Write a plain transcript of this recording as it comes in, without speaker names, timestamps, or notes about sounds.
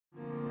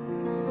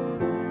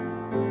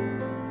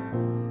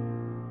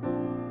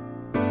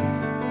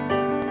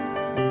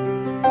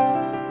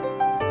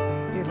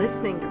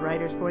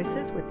Writer's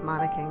Voices with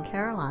Monica and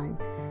Caroline.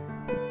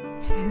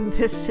 And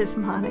this is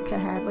Monica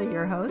Hadley,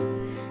 your host,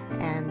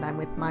 and I'm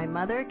with my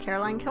mother,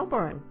 Caroline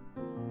Kilborn.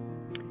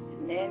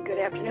 And good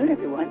afternoon,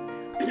 everyone,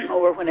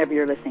 or whenever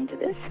you're listening to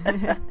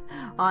this.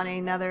 On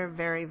another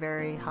very,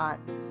 very hot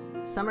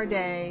summer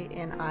day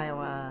in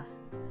Iowa.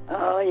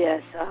 Oh,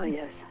 yes.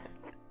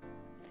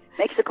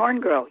 Makes the corn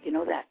grow, you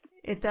know that.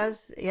 It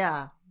does,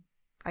 yeah.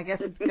 I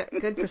guess it's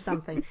good for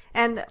something.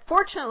 And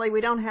fortunately,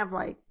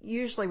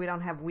 usually we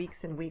don't have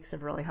weeks and weeks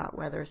of really hot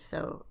weather,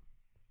 so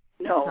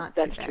no, it's not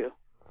that's too bad. True.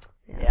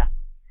 Yeah.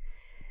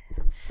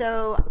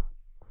 So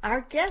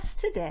our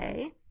guest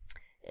today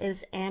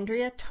is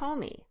Andrea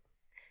Thome.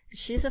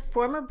 She's a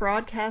former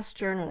broadcast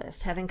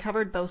journalist, having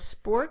covered both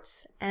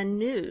sports and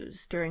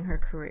news during her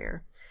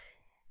career.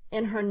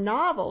 In her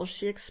novels,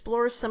 she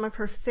explores some of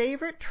her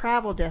favorite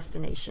travel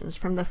destinations,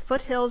 from the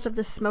foothills of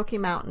the Smoky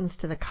Mountains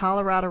to the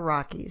Colorado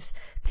Rockies,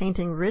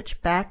 painting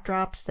rich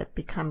backdrops that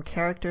become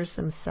characters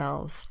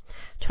themselves.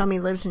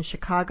 Thome lives in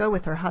Chicago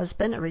with her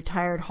husband, a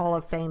retired Hall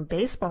of Fame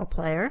baseball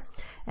player,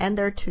 and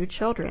their 2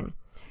 children.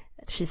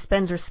 She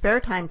spends her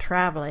spare time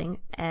traveling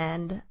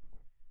and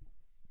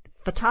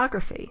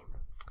photography.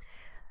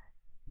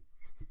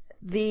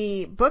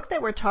 The book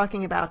that we're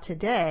talking about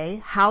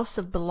today, House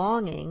of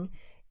Belonging,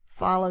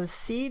 follows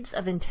Seeds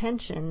of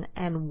Intention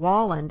and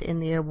Walland in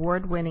the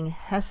award-winning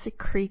Hesse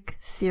Creek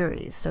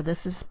series. So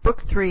this is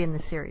book 3 in the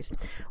series.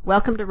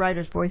 Welcome to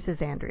Writer's Voices,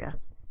 Andrea.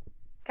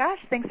 Gosh,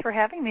 thanks for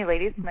having me,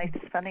 ladies. Nice to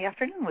spend the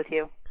afternoon with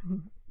you.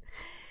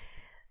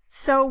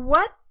 So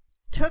what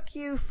took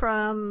you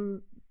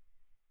from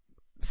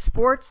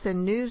sports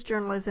and news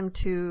journalism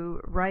to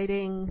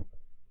writing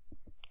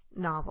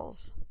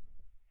novels?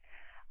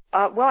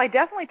 Well, I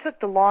definitely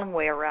took the long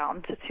way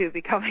around to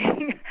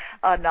becoming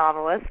a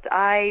novelist.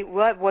 I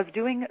was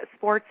doing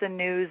sports and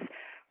news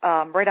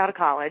right out of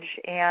college,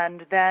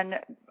 and then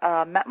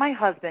met my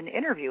husband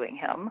interviewing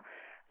him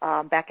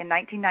back in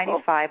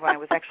 1995 when I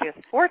was actually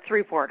a sports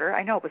reporter.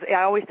 I know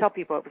I always tell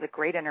people it was a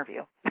great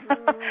interview.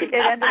 It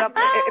ended up,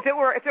 if it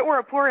were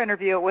a poor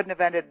interview, it wouldn't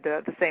have ended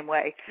the same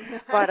way.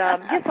 But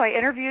yes, so I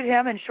interviewed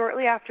him, and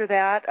shortly after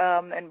that,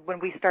 and when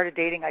we started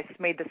dating, I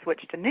made the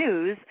switch to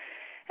news.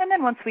 And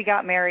then once we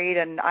got married,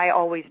 and I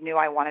always knew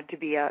I wanted to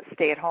be a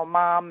stay-at-home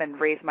mom and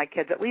raise my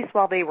kids at least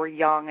while they were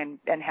young, and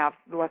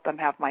let them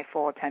have my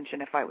full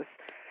attention if I was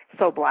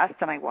so blessed,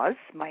 and I was.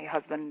 My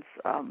husband's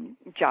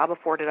job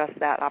afforded us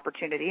that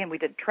opportunity, and we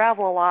did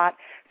travel a lot.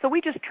 So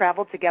we just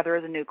traveled together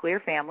as a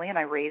nuclear family, and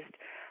I raised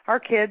our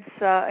kids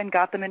and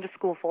got them into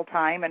school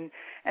full-time. And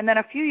then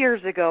a few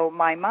years ago,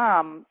 my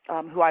mom,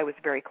 who I was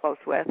very close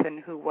with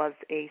and who was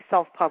a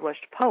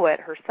self-published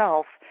poet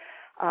herself,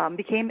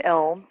 became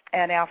ill,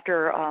 and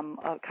after a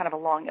kind of a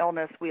long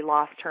illness, we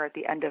lost her at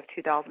the end of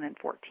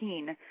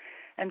 2014.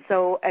 And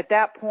so at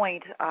that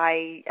point,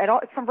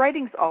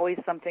 writing's always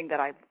something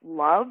that I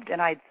loved,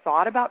 and I'd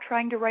thought about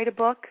trying to write a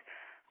book.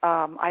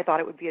 I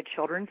thought it would be a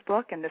children's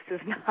book, and this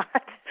is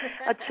not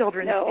a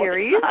children's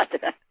series. It's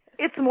not.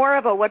 It's more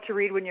of a what to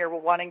read when you're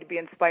wanting to be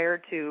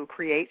inspired to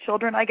create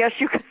children, I guess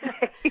you could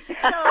say.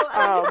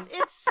 So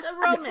it's a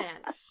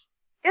romance.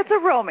 It's a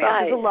romance.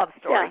 Right. It's a love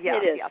story.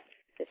 Yeah, it is.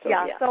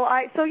 Yes. So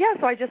I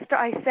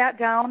sat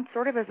down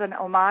sort of as an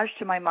homage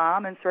to my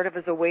mom and sort of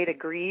as a way to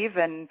grieve,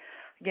 and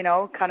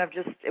kind of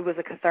just, it was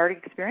a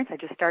cathartic experience. I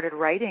just started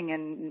writing,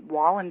 and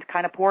Walland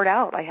kind of poured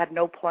out. I had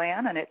no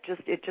plan, and it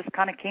just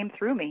kind of came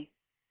through me.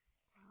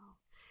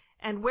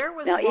 And where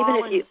was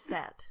Walland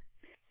set?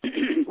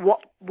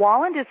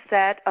 Walland is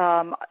set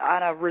on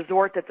a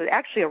resort that's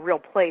actually a real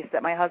place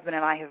that my husband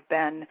and I have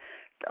been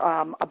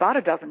about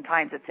a dozen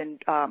times. It's in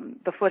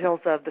the foothills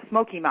of the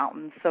Smoky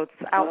Mountains, so it's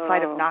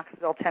outside of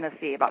Knoxville,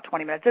 Tennessee, about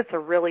 20 minutes. It's a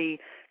really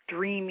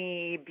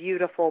dreamy,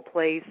 beautiful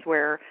place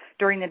where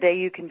during the day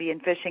you can be in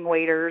fishing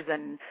waders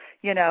and,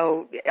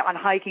 on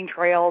hiking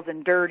trails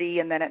and dirty,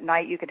 and then at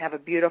night you can have a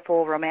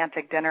beautiful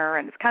romantic dinner,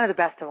 and it's kind of the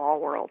best of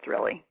all worlds,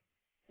 really.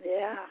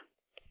 Yeah.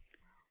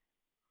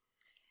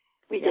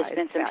 We just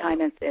spent some time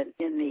in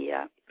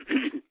the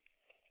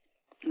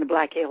in the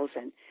Black Hills,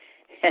 and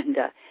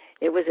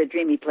it was a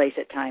dreamy place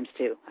at times,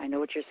 too. I know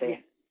what you're saying. Yeah.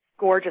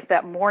 Gorgeous.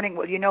 That morning,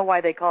 well, you know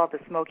why they call it the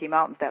Smoky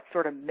Mountains, that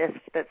sort of mist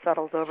that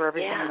settles over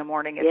everything in the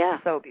morning.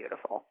 It's so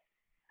beautiful.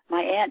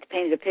 My aunt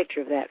painted a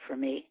picture of that for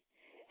me,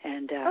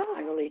 and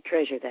I really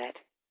treasure that.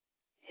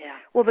 Yeah.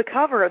 Well, the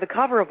cover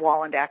of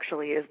Walland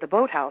actually is the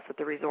boathouse at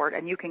the resort,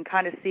 and you can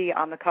kind of see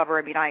on the cover,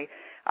 I mean, I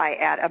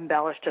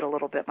embellished it a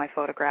little bit, my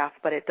photograph,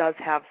 but it does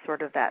have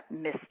sort of that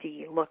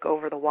misty look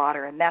over the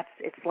water, and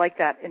it's like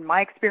that, in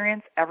my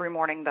experience, every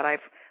morning that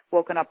I've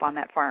woken up on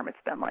that farm, it's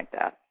been like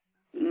that.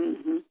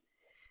 Mm-hmm.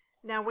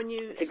 Now, when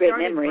you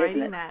started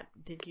writing that,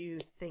 did you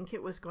think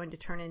it was going to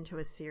turn into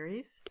a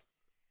series?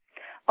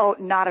 Oh,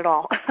 not at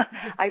all.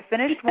 I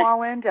finished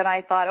Walland, and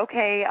I thought,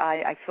 okay,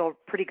 I feel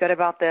pretty good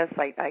about this.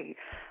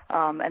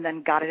 And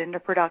then got it into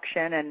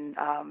production, and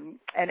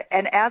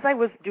as I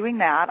was doing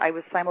that, I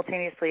was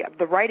simultaneously,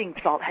 the writing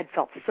had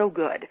felt so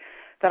good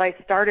that I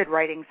started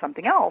writing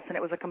something else, and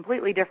it was a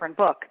completely different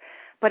book.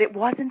 but it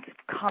wasn't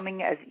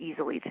coming as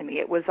easily to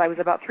me. I was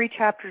about 3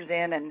 chapters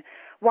in, and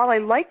while I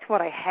liked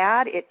what I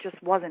had, it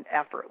just wasn't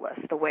effortless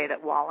the way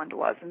that Walland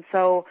was. And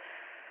so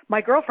my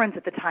girlfriends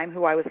at the time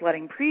who I was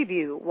letting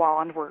preview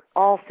Walland were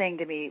all saying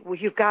to me, well,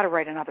 you've got to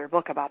write another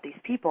book about these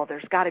people.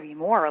 There's got to be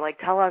more. Like,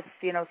 tell us,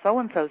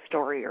 so-and-so's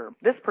story or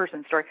this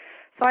person's story.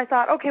 So I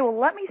thought, okay, well,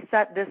 let me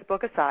set this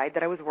book aside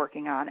that I was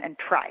working on and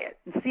try it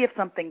and see if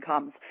something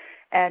comes.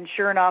 And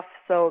sure enough,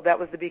 so that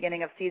was the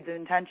beginning of Seeds of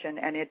Intention,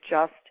 and it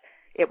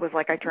was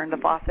like I turned the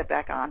faucet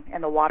back on,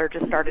 and the water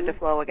just started to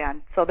flow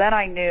again. So then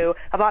I knew,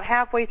 about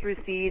halfway through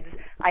Seeds,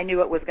 I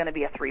knew it was going to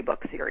be a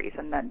 3-book series,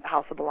 and then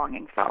House of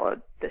Belonging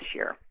followed this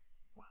year.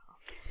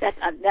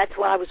 That's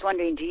what I was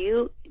wondering. Do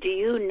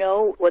you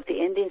know what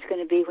the ending's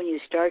going to be when you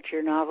start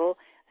your novel?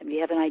 I mean, do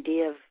you have an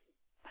idea of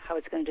how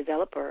it's going to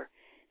develop, or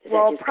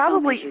well,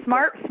 probably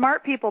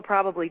smart people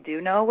probably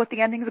do know what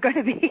the ending is going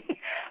to be,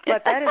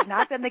 but that has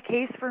not been the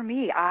case for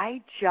me.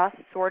 I just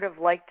sort of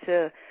like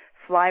to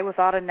fly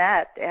without a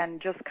net and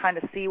just kind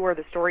of see where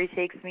the story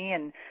takes me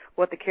and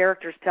what the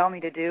characters tell me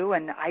to do,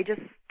 and I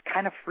just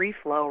kind of free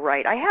flow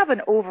write. I have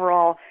an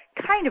overall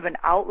kind of an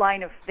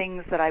outline of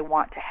things that I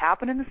want to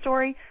happen in the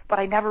story, but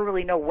I never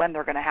really know when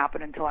they're going to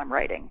happen until I'm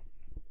writing.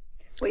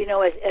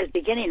 Well, as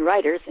beginning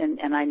writers,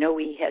 and I know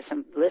we have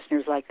some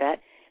listeners like that,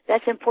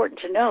 that's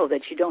important to know,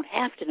 that you don't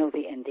have to know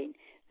the ending,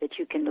 that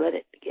you can let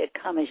it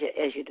come as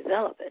you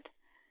develop it.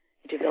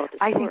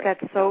 I think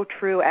that's so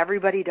true.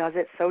 Everybody does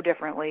it so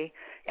differently.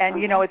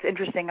 And, it's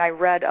interesting. I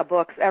read a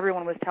book.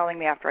 Everyone was telling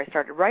me after I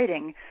started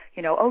writing,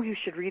 oh, you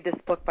should read this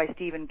book by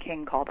Stephen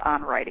King called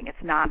On Writing. It's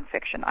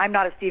nonfiction. I'm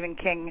not a Stephen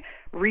King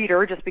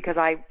reader just because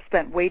I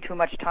spent way too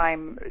much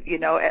time,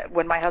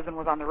 when my husband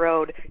was on the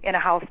road in a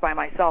house by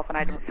myself and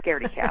I had a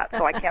scaredy cat.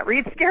 So I can't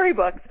read scary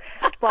books.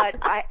 But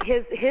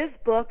his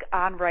book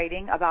On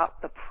Writing,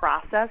 about the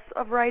process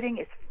of writing,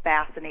 is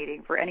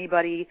fascinating for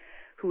anybody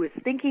who is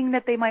thinking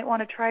that they might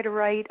want to try to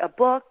write a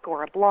book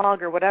or a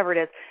blog or whatever it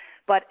is.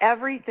 But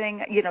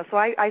everything, so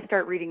I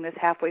start reading this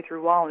halfway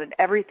through Walland, and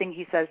everything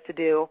he says to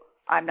do,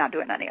 I'm not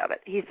doing any of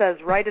it. He says,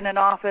 write in an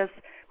office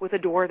with a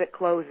door that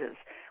closes.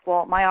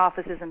 Well, my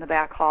office is in the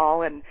back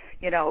hall, and,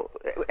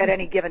 at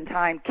any given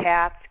time,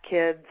 cats,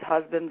 kids,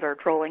 husbands are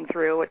trolling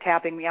through,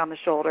 tapping me on the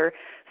shoulder.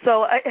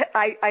 So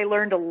I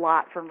learned a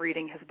lot from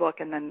reading his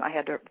book, and then I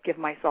had to give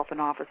myself an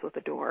office with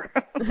a door.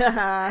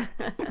 Yeah.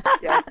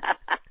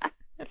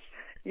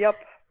 Yep.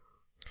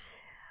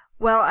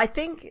 Well, I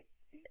think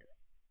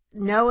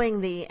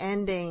knowing the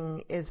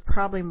ending is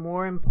probably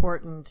more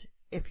important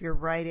if you're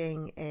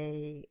writing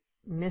a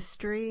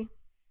mystery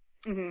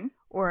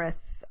or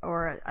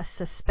a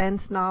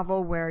suspense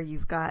novel where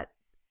you've got,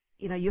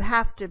 you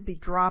have to be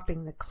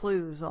dropping the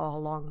clues all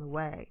along the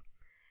way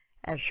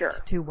as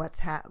to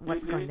what's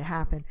going to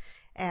happen.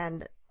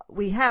 And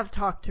we have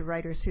talked to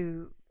writers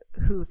who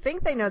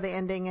think they know the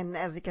ending, and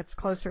as it gets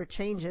closer it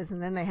changes,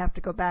 and then they have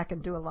to go back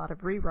and do a lot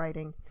of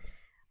rewriting.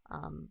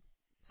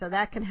 So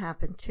that can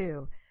happen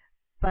too.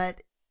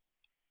 But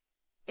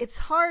it's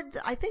hard.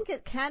 I think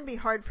it can be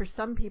hard for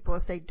some people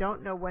if they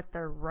don't know what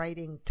they're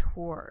writing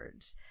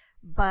towards.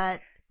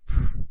 But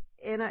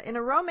in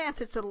a romance,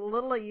 it's a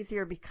little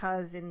easier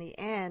because in the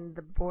end,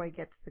 the boy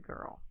gets the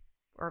girl,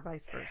 or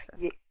vice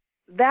versa.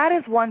 That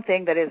is one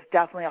thing that is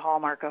definitely a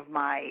hallmark of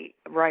my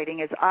writing.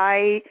 Is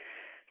I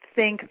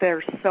think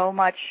there's so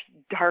much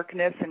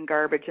darkness and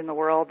garbage in the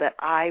world that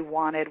I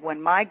wanted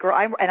when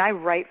I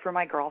write for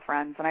my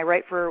girlfriends, and I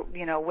write for,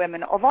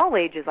 women of all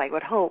ages, I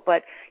would hope,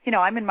 but,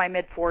 I'm in my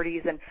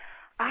mid-40s, and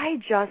I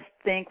just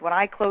think when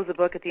I close a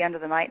book at the end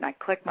of the night and I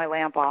click my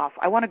lamp off,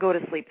 I want to go to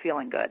sleep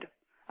feeling good.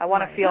 I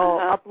want to feel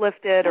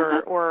uplifted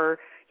or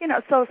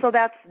so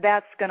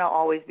that's going to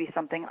always be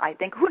something, I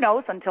think, who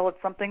knows, until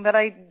it's something that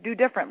I do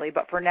differently,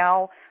 but for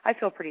now, I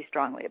feel pretty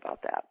strongly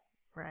about that.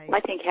 Right. I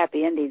think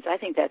happy endings. I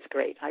think that's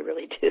great. I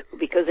really do,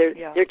 because there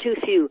are too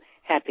few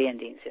happy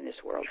endings in this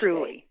world.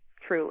 Truly.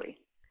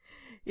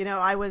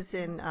 I was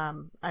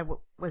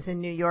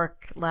in New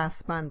York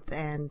last month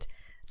and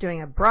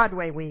doing a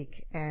Broadway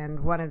week,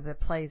 and one of the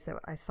plays that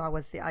I saw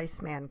was The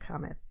Iceman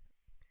Cometh,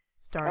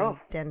 starring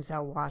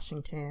Denzel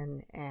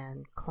Washington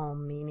and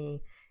Colm Meaney.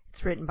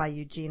 It's written by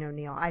Eugene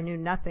O'Neill. I knew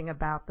nothing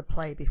about the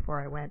play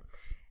before I went.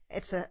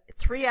 It's a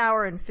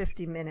 3-hour and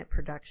 50-minute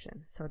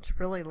production, so it's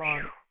really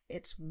long.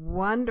 It's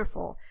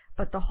wonderful.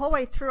 But the whole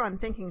way through, I'm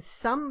thinking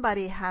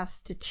somebody has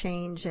to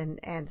change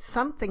and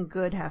something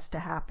good has to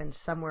happen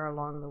somewhere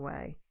along the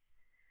way.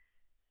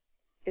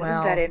 Isn't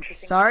that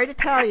interesting? Sorry to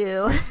tell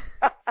you.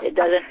 It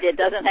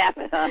doesn't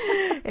happen, huh?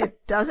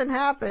 It doesn't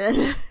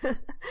hapen.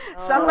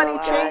 Somebody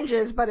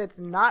changes, but it's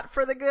not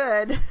for the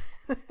good.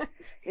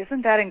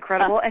 Isn't that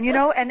incredible? And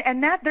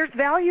and that there's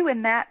value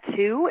in that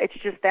too. It's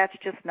just that's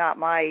not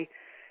my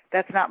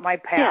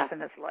path in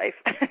this life.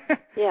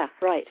 Yeah,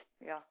 right.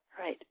 Yeah.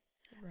 Right.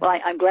 Well,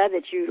 I'm glad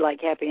that you like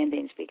happy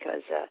endings,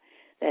 because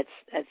that's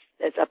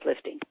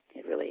uplifting.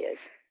 It really is.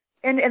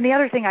 And the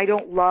other thing I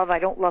don't love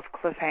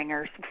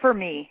cliffhangers. For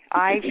me,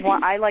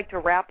 I like to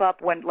wrap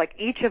up when, like,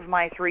 each of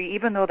my 3,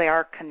 even though they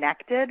are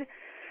connected,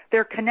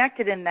 they're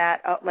connected in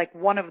that, like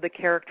one of the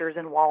characters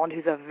in Walland,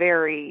 who's a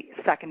very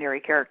secondary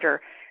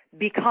character,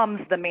 becomes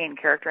the main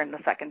character in the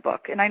second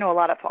book. And I know a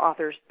lot of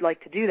authors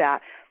like to do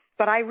that,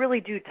 but I really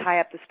do tie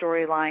up the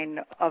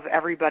storyline of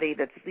everybody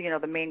that's,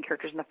 the main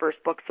characters in the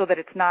first book, so that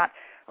it's not,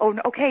 oh,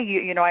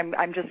 okay,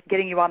 I'm just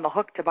getting you on the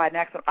hook to buy the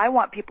next one. I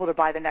want people to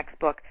buy the next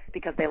book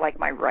because they like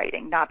my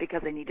writing, not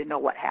because they need to know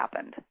what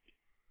happened.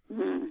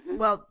 Mm-hmm.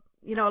 Well,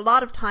 a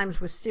lot of times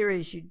with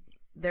series,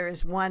 there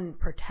is one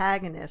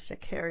protagonist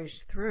that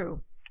carries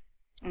through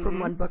from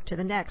one book to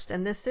the next,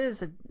 and this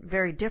is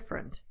very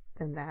different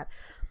than that.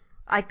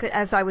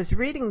 As I was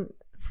reading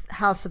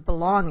House of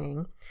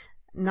Belonging,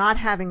 not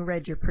having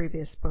read your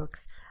previous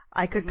books,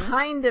 I could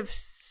kind of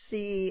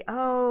see,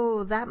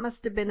 oh, that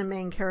must have been a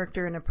main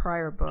character in a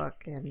prior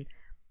book, and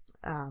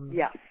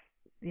yes,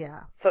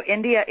 yeah. So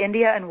India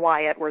and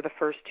Wyatt were the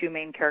first two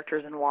main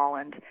characters in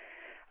Walland.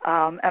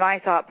 And I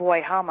thought,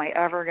 boy, how am I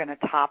ever going to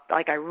top?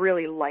 Like, I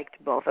really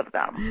liked both of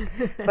them.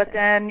 But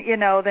then,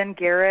 then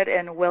Garrett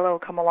and Willow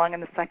come along in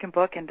the second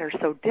book, and they're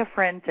so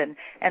different.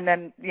 And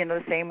then,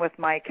 the same with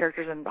my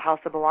characters in the House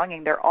of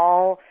Belonging. They're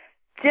all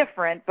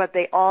different, but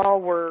they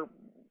all were,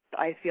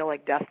 I feel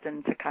like,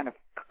 destined to kind of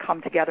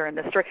come together in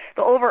this story.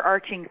 The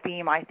overarching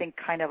theme, I think,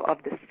 kind of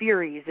the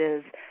series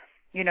is,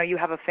 you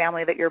have a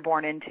family that you're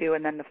born into,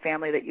 and then the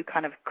family that you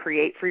kind of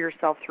create for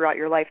yourself throughout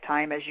your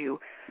lifetime as you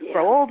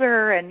grow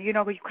older, and, you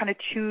kind of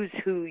choose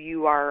who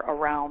you are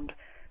around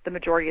the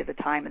majority of the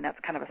time, and that's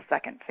kind of a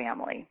second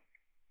family.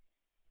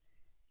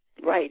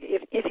 Right.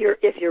 If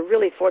you're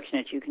really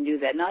fortunate, you can do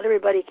that. Not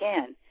everybody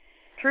can.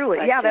 Truly.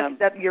 But,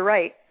 yeah, you're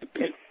right.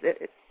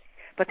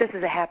 But this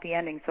is a happy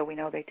ending, so we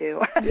know they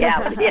do.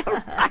 yeah,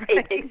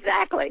 right,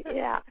 exactly,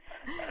 yeah.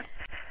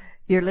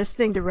 You're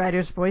listening to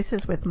Writers'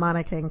 Voices with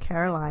Monica and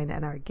Caroline,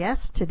 and our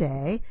guest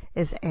today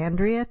is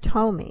Andrea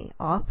Thome,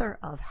 author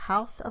of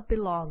House of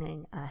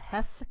Belonging, a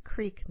Hess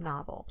Creek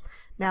novel.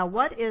 Now,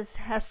 what is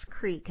Hess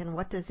Creek, and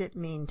what does it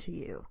mean to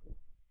you?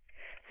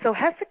 So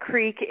Hess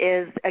Creek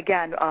is,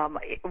 again,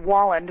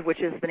 Walland,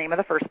 which is the name of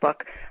the first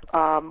book.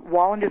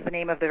 Walland is the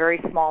name of the very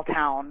small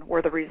town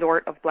where the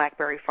resort of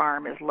Blackberry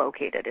Farm is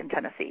located in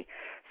Tennessee.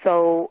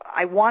 So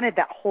I wanted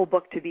that whole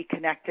book to be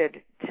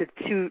connected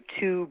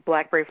to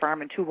Blackberry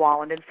Farm and to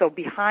Walland. And so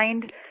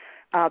behind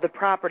the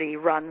property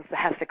runs the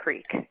Hess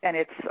Creek, and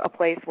it's a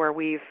place where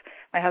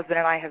my husband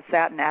and I have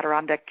sat in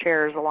Adirondack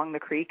chairs along the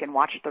creek and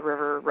watched the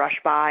river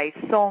rush by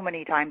so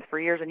many times for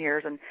years and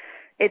years. And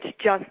it's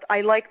just,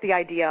 I like the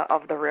idea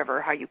of the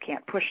river, how you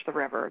can't push the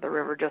river. The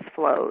river just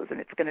flows, and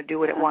it's going to do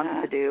what it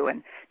wants to do.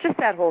 And just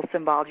that whole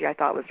symbology I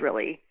thought was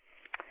really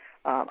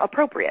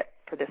appropriate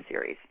for this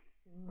series.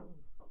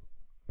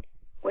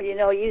 Well,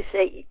 you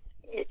say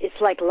it's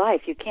like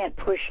life. You can't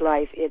push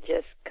life. It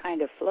just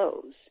kind of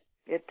flows.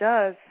 It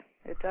does.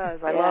 It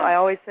does. I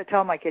always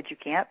tell my kids, you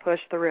can't push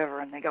the river.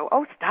 And they go,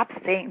 oh, stop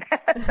saying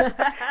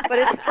that. But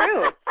it's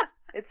true.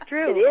 It's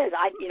true. It is.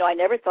 I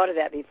never thought of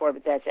that before,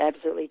 but that's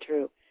absolutely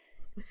true.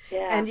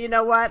 Yeah. And you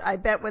know what? I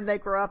bet when they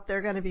grow up,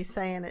 they're going to be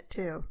saying it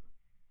too.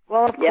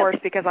 Well, of course,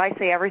 because I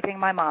say everything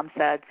my mom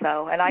said.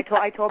 So, and I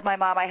told my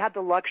mom I had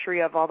the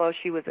luxury of, although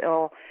she was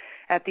ill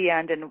at the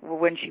end and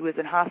when she was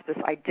in hospice,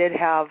 I did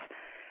have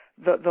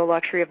the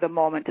luxury of the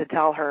moment to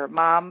tell her,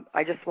 Mom,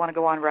 I just want to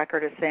go on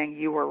record as saying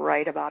you were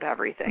right about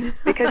everything,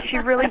 because she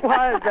really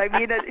was. I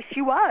mean,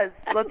 she was.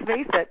 Let's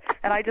face it.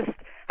 And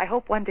I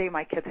hope one day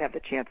my kids have the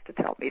chance to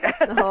tell me that.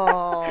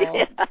 Oh,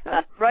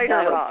 yeah. Right or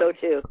I wrong. hope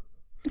so too.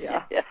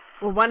 Yeah.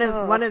 Well,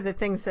 one of the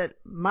things that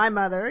my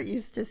mother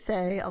used to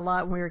say a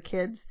lot when we were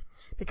kids,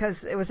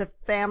 because it was a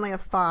family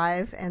of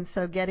 5, and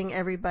so getting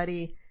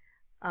everybody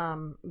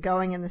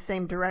going in the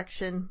same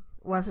direction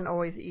wasn't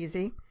always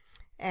easy.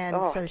 And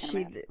so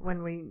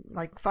when we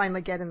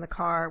finally get in the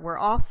car, we're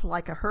off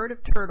like a herd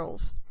of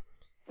turtles.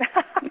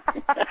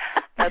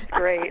 That's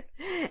great.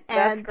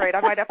 That's great.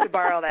 I might have to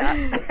borrow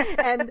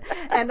that.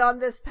 and on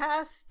this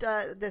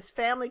this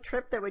family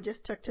trip that we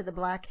just took to the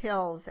Black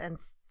Hills, and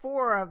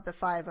 4 of the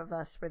 5 of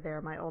us were there.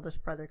 My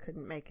oldest brother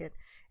couldn't make it,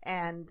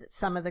 and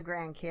some of the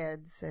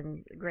grandkids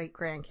and great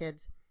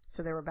grandkids.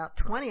 So there were about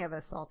 20 of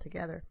us all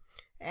together.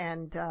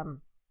 And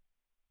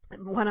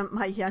one of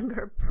my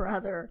younger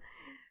brother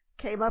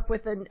came up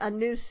with a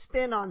new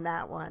spin on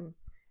that one.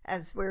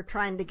 As we were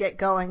trying to get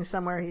going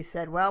somewhere, he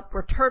said, well,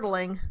 we're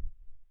turtling.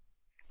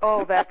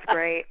 Oh, that's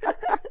great.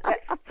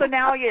 So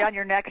now on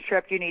your next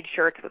trip, you need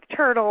shirts with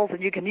turtles,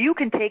 and you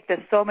can take this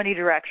so many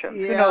directions.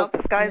 Yep, Who knows?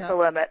 The sky's the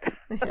limit.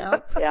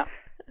 Yep. Yeah.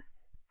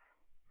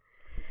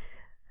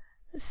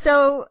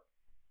 So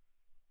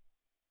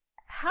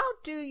how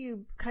do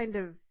you kind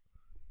of,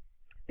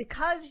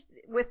 because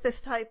with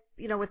this type,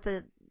 with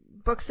the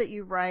books that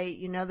you write,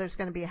 there's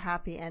going to be a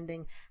happy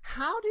ending.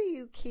 How do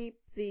you keep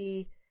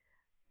the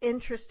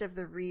interest of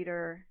the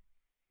reader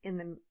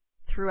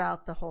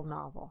throughout the whole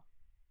novel?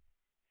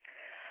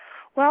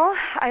 Well,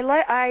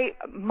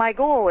 my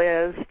goal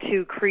is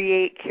to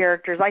create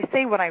characters. I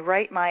say when I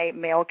write my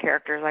male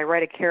characters, I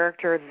write a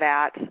character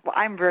that,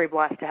 I'm very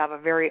blessed to have a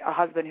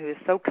husband who is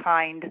so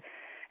kind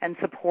and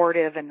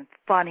supportive and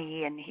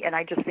funny, and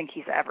I just think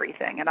he's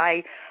everything. And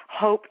I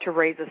hope to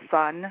raise a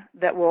son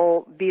that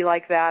will be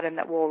like that and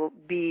that will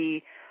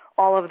be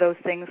all of those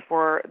things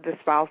for the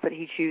spouse that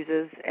he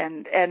chooses,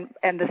 and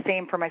the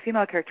same for my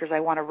female characters. I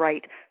want to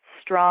write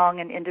strong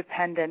and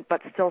independent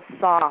but still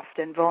soft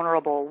and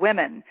vulnerable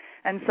women.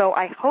 And so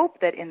I hope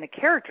that in the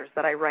characters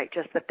that I write,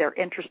 just that they're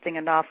interesting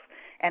enough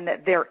and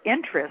that their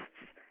interests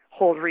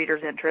hold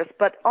readers' interest.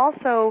 But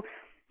also,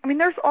 I mean,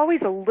 there's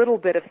always a little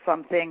bit of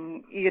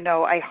something,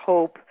 I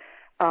hope,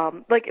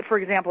 like, for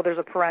example, there's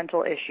a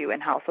parental issue in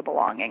House of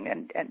Belonging,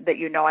 and that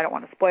I don't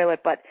want to spoil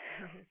it, but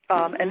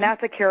and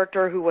that's a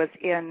character who was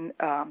in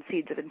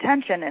Seeds of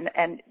Intention,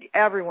 and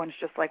everyone's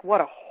just like,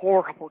 what a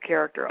horrible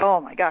character. Oh,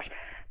 my gosh.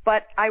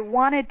 But I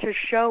wanted to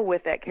show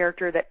with that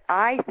character that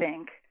I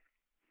think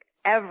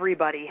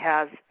everybody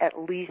has at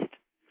least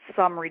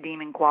some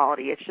redeeming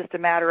quality. It's just a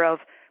matter of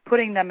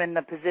putting them in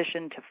the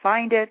position to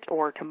find it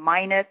or to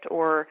mine it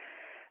or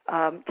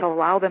to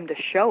allow them to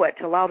show it,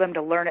 to allow them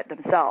to learn it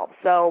themselves.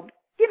 So,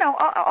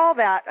 all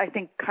that I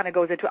think kind of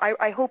goes into it.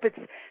 I hope it's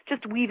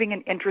just weaving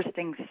an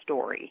interesting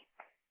story.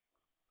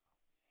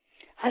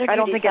 I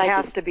don't think it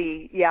has to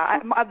be. Yeah,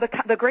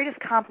 the greatest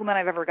compliment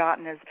I've ever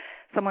gotten is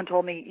someone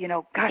told me,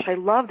 gosh, I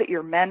love that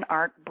your men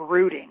aren't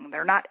brooding.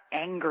 They're not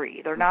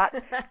angry. They're not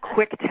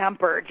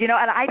quick-tempered. And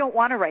I don't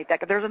want to write that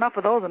because there's enough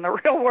of those in the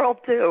real world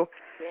too.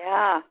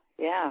 Yeah.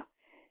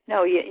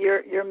 No,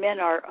 your men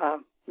are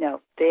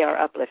they are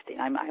uplifting.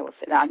 I will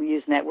say that. I'm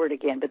using that word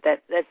again, but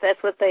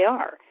that's what they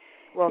are.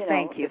 Well,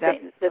 thank you.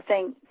 The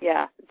things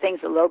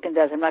that Logan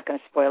does, I'm not going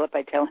to spoil it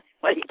by telling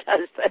what he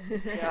does. But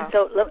yeah.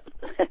 So,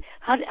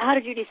 how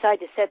did you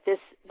decide to set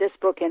this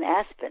book in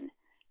Aspen?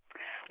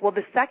 Well,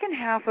 the second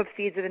half of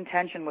Seeds of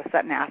Intention was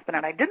set in Aspen,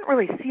 and I didn't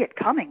really see it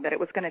coming that it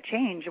was going to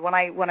change. When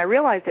I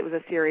realized it was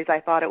a series, I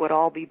thought it would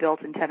all be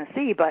built in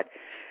Tennessee, but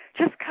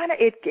just kind of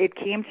it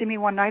came to me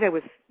one night. I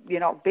was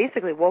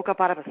basically woke up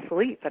out of a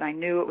sleep, and I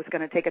knew it was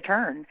going to take a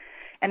turn.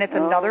 And it's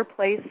another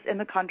place in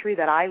the country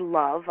that I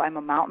love. I'm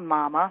a mountain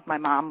mama. My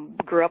mom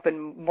grew up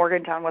in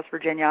Morgantown, West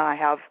Virginia. I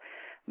have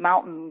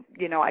mountain,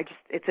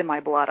 it's in my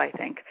blood, I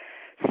think.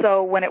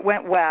 So when it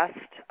went west,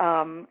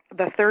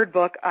 the third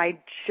book, I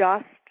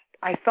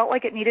felt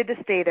like it needed to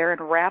stay there and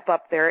wrap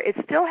up there. It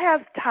still has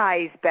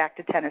ties back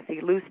to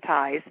Tennessee, loose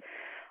ties.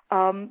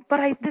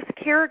 But this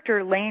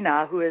character,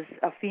 Lena, who is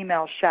a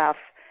female chef,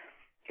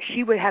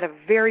 she had a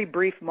very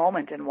brief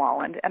moment in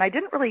Walland, and I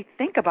didn't really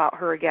think about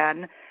her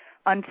again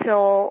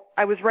until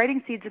I was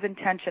writing Seeds of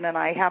Intention, and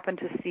I happened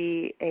to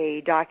see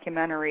a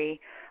documentary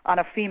on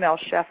a female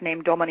chef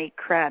named Dominique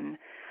Crenn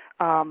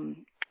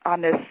on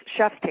this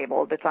chef's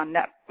table that's on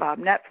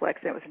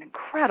Netflix. And it was an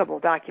incredible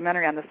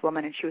documentary on this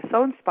woman, and she was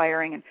so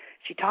inspiring, and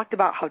she talked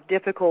about how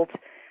difficult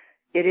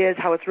it is,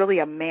 how it's really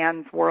a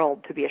man's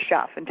world to be a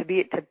chef, and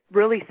to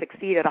really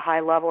succeed at a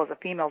high level as a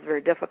female is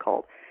very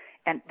difficult.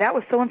 And that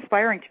was so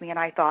inspiring to me, and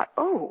I thought,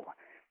 oh,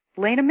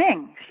 Lena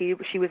Ming, she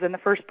was in the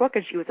first book,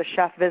 and she was a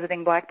chef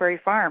visiting Blackberry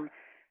Farm.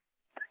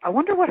 I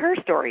wonder what her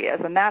story is,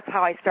 and that's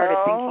how I started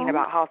thinking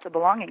about House of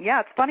Belonging.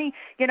 Yeah, it's funny,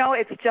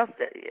 it's just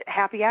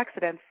happy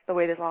accidents the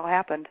way this all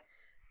happened.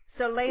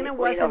 So Lena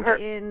wasn't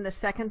in the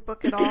second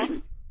book at all?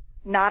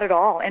 Not at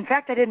all. In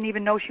fact, I didn't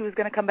even know she was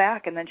going to come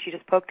back, and then she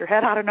just poked her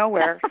head out of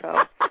nowhere.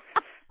 So,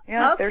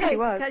 yeah, okay, there she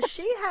was. Because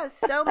she has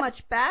so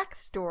much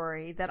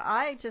backstory that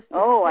I just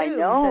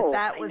assumed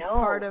that was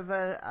part of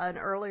an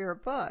earlier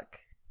book.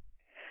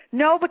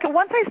 No, because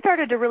once I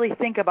started to really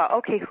think about,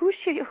 okay, who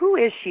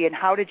is she and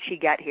how did she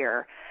get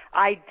here?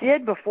 I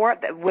did before,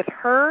 with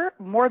her,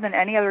 more than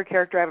any other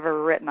character I've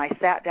ever written, I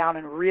sat down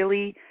and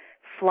really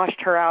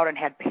flushed her out and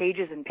had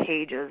pages and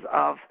pages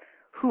of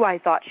who I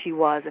thought she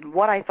was and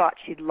what I thought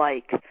she'd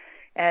like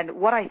and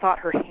what I thought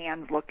her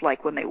hands looked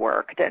like when they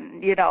worked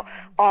and,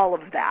 all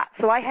of that.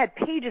 So I had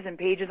pages and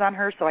pages on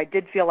her, so I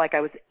did feel like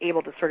I was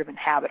able to sort of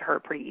inhabit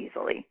her pretty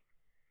easily.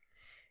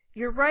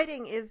 Your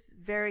writing is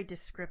very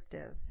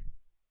descriptive.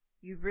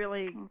 You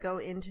really go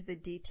into the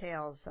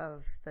details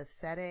of the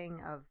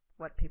setting, of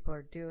what people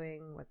are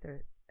doing,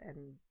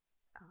 and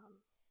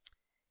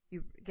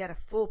you get a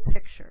full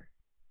picture.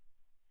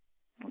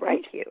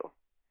 Thank you.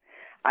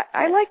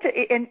 I like to,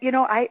 and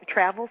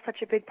travel's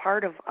such a big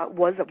part of,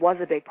 was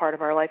a big part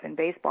of our life in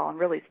baseball, and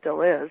really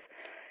still is.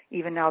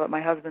 Even now that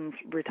my husband's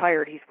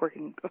retired, he's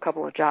working a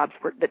couple of jobs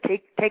that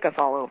take us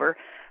all over.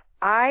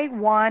 I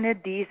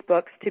wanted these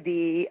books to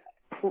be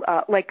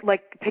like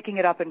picking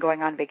it up and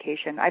going on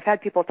vacation. I've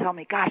had people tell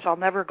me, gosh, I'll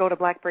never go to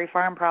Blackberry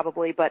Farm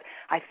probably, but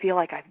I feel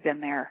like I've been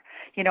there,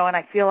 and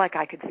I feel like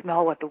I could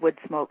smell what the wood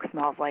smoke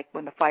smells like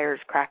when the fire's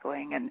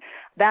crackling. And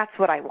that's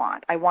what I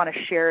want. I want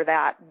to share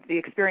that, the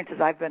experiences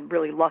I've been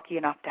really lucky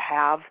enough to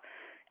have.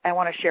 I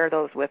want to share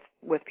those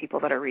with people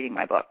that are reading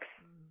my books.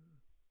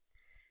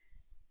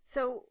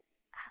 So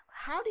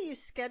how do you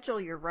schedule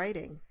your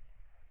writing?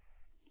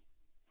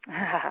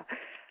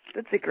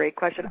 That's a great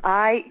question.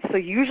 So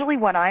usually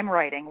when I'm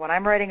writing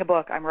a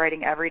book, I'm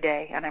writing every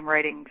day, and I'm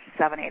writing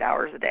 7-8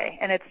 hours a day.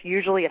 And it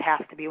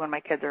has to be when my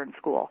kids are in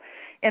school.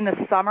 In the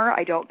summer,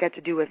 I don't get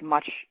to do as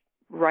much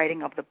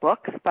writing of the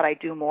books, but I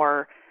do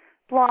more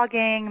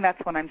blogging. That's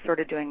when I'm sort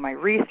of doing my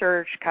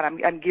research.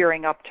 I'm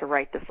gearing up to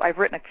write this. I've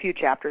written a few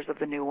chapters of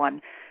the new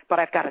one, but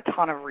I've got a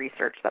ton of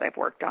research that I've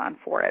worked on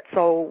for it.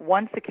 So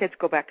once the kids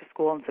go back to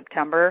school in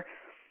September,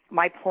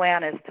 my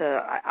plan is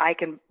I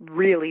can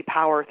really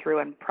power through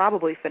and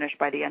probably finish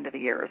by the end of the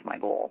year is my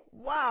goal.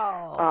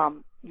 Wow.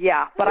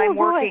 Yeah, but Oh, I'm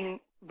boy. working,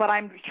 but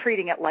I'm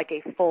treating it like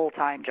a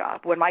full-time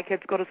job. When my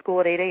kids go to school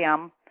at 8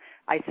 a.m.,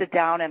 I sit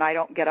down and I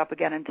don't get up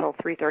again until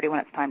 3:30 when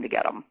it's time to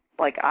get them.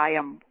 Like I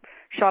am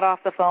shut off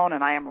the phone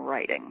and I am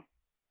writing.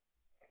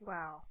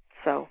 Wow.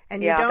 So,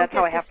 And yeah, you don't that's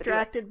how I get have to do it.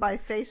 distracted by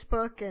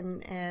Facebook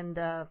and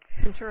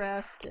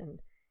Pinterest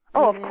and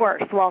Oh, of emails?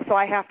 course. Well, so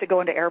I have to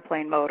go into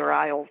airplane mode or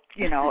I'll,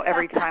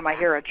 every time I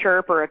hear a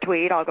chirp or a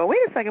tweet, I'll go, wait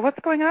a second, what's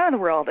going on in the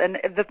world? And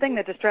the thing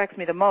that distracts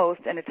me the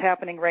most, and it's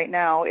happening right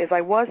now, is I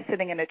was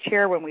sitting in a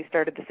chair when we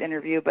started this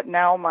interview, but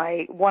now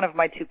one of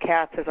my two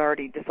cats has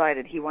already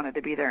decided he wanted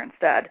to be there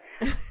instead.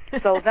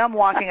 So them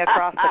walking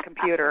across the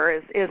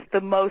computer is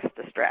the most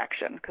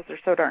distraction because they're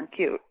so darn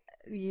cute.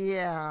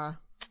 Yeah.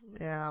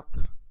 Yeah.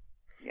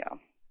 Yeah.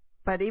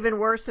 But even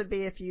worse would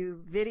be if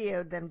you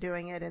videoed them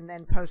doing it and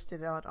then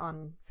posted it out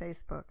on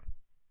Facebook.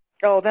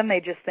 Oh, then they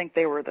just think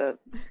they were the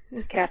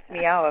cat's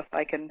meow if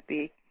I can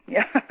be.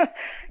 Yeah.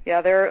 Yeah,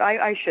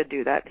 I should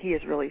do that. He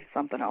is really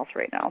something else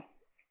right now.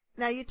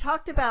 Now, you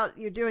talked about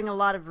you're doing a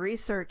lot of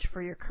research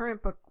for your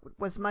current book.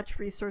 Was much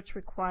research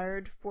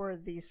required for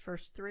these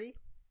first three?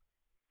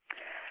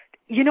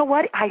 You know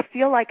what? I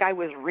feel like I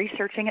was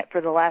researching it for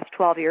the last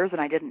 12 years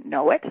and I didn't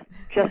know it.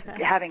 Just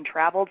having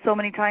traveled so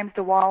many times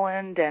to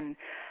Walland and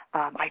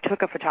I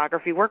took a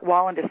photography work.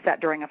 Walland is set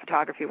during a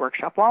photography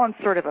workshop. Walland's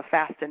sort of a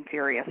fast and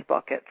furious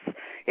book.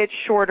 It's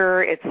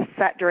shorter. It's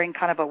set during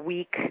kind of a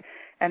week,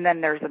 and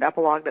then there's an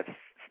epilogue that's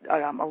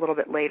a little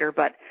bit later.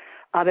 But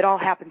it all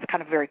happens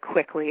kind of very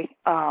quickly.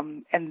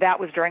 And that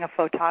was during a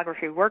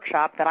photography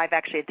workshop that I've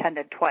actually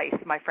attended twice.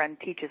 My friend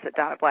teaches it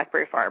down at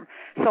Blackberry Farm.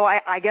 So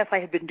I guess I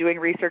had been doing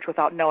research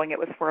without knowing it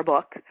was for a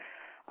book.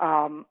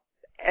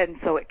 And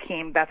so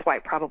that's why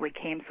it probably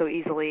came so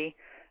easily.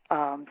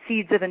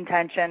 Seeds of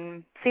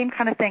Intention, same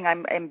kind of thing.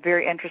 I'm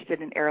very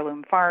interested in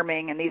heirloom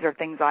farming, and these are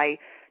things I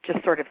just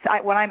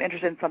when I'm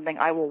interested in something,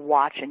 I will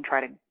watch and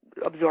try to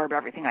absorb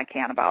everything I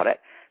can about it.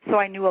 So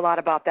I knew a lot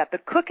about that. The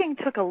cooking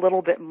took a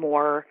little bit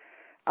more.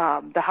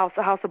 The House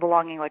of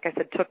Belonging, like I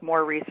said, took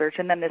more research.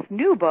 And then this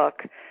new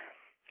book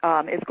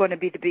is going to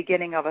be the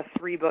beginning of a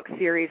 3-book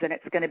series, and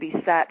it's going to be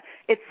set.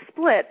 It's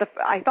split.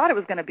 I thought it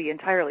was going to be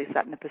entirely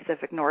set in the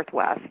Pacific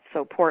Northwest,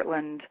 so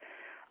Portland,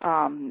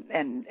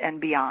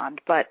 and beyond.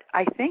 But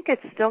I think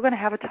it's still going to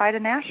have a tie to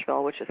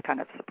Nashville, which is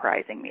kind of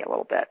surprising me a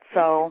little bit.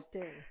 So,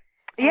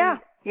 yeah.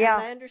 And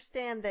I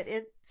understand that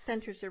it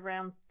centers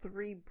around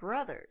 3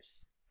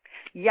 brothers.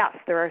 Yes,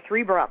 there are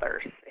 3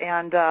 brothers,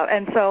 and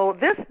so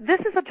this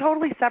is a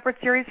totally separate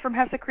series from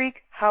Hesse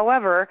Creek.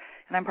 However,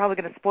 and I'm probably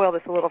going to spoil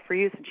this a little for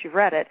you since you've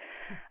read it.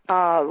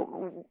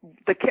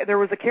 There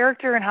was a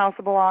character in House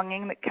of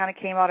Belonging that kind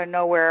of came out of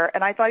nowhere,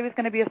 and I thought he was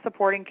going to be a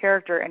supporting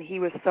character, and he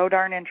was so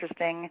darn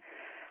interesting.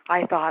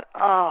 I thought,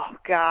 oh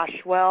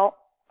gosh, well,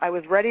 I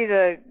was ready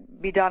to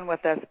be done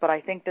with this, but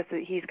I think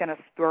he's going to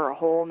spur a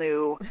whole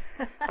new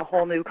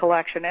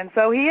collection, and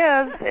so he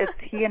is. It's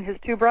he and his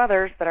 2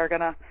 brothers that are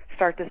going to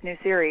start this new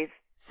series.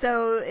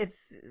 So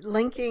it's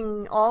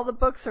linking. All the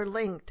books are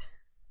linked.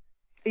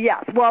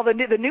 Yes. Well, the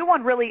new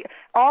one really,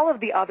 all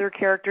of the other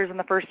characters in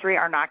the first 3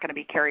 are not going to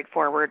be carried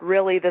forward.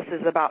 Really, this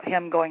is about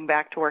him going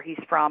back to where he's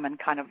from and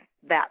kind of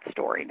that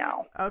story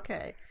now.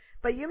 Okay,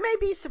 but you may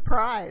be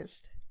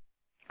surprised.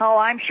 Oh,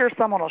 I'm sure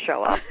someone will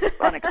show up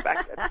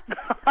unexpected.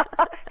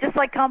 Just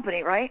like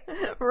Company, right?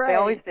 Right. They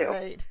always do.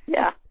 Right.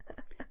 Yeah.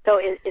 So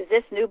is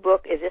this new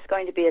book, is this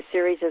going to be a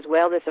series as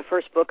well? This is the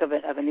first book of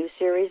a new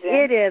series? Then?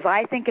 It is.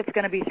 I think it's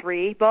going to be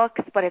 3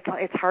 books, but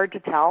it's hard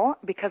to tell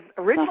because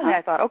originally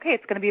I thought, okay,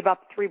 it's going to be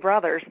about the 3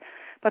 brothers.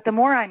 But the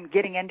more I'm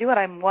getting into it,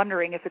 I'm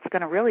wondering if it's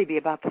going to really be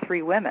about the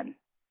 3 women.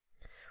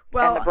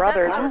 Well, and the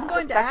brothers I was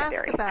going to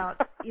ask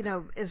about,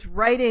 is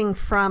writing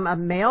from a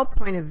male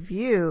point of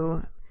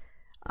view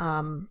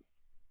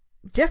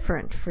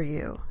different for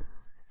you?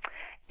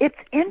 It's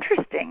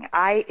interesting.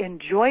 I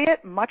enjoy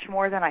it much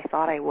more than I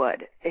thought I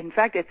would. In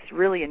fact, it's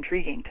really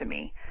intriguing to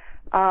me.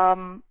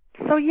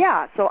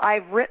 So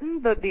I've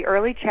written the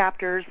early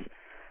chapters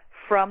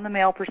from the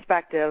male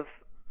perspective,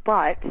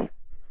 but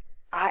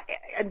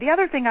the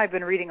other thing I've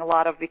been reading a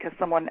lot of because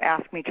someone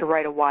asked me to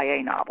write a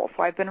YA novel.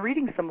 So I've been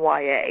reading some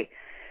YA,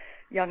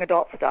 young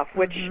adult stuff,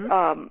 which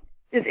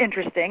is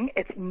interesting.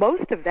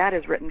 Most of that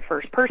is written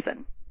first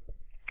person,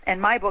 and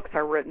my books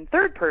are written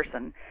third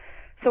person.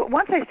 So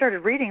once I started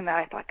reading that,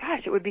 I thought,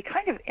 gosh, it would be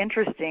kind of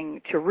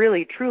interesting to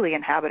really, truly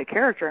inhabit a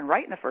character and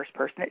write in the first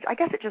person. I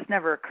guess it just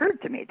never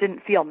occurred to me. It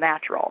didn't feel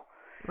natural.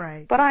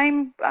 Right. But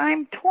I'm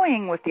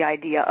toying with the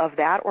idea of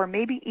that, or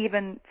maybe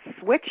even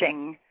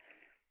switching,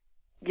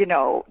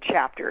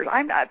 chapters.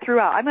 I'm not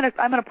throughout. I'm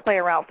gonna play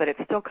around with it.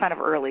 It's still kind of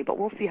early, but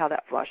we'll see how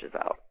that flushes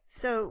out.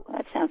 So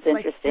that sounds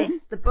interesting.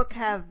 Does the book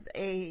have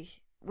a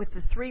with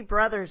the three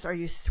brothers, are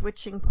you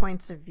switching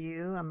points of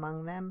view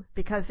among them?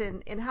 Because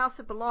in House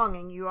of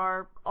Belonging, you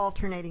are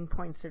alternating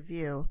points of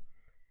view.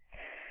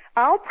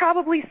 I'll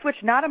probably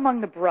switch, not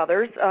among the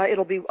brothers.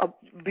 It'll be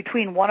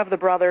between one of the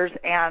brothers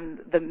and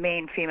the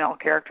main female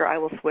character. I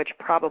will switch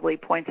probably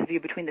points of view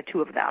between the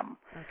two of them.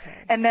 Okay.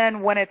 And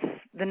then when it's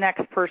the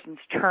next person's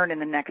turn in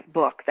the next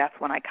book, that's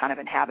when I kind of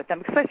inhabit them,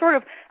 because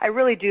I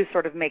really do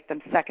sort of make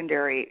them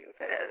secondary.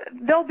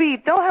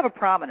 They'll have a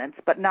prominence,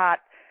 but not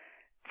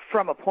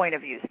from a point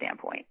of view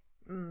standpoint.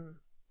 Mm.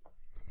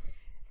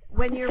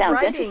 When you're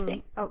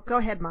writing, go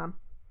ahead, Mom.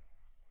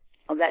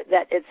 Oh, that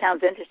it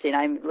sounds interesting.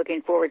 I'm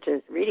looking forward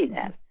to reading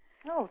that.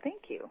 Oh,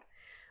 thank you.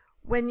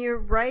 When you're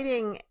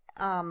writing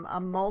a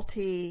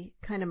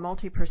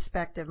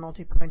multi-perspective,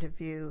 multi-point of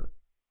view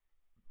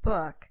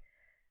book,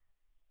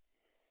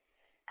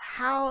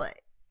 how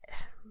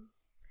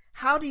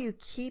do you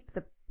keep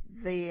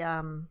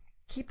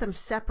keep them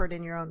separate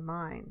in your own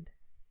mind?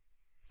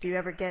 Do you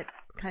ever get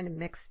kind of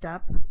mixed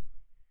up?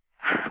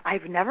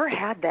 I've never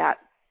had that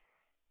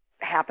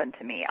happen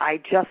to me. I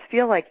just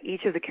feel like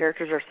each of the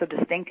characters are so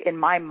distinct in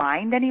my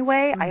mind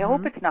anyway. Mm-hmm. I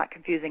hope it's not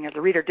confusing as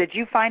a reader. Did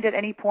you find at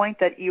any point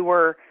that you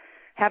were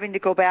having to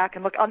go back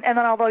and look? And then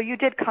although you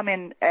did come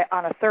in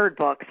on a third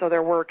book, so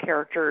there were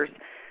characters,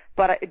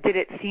 but did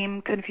it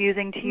seem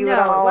confusing to you at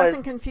all? No, it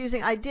wasn't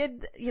confusing. I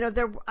did,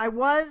 I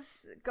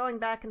was going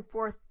back and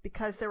forth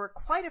because there were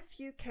quite a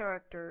few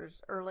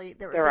characters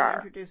that were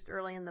introduced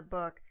early in the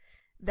book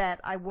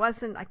that I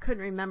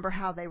couldn't remember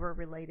how they were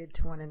related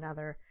to one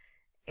another.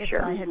 If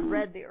I had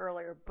read the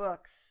earlier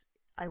books,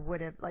 I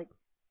would have, like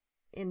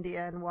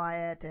India and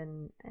Wyatt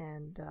and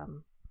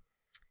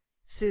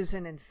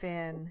Susan and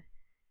Finn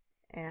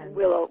and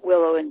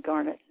Willow and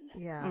Garnet.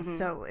 Yeah,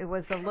 so it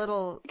was a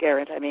little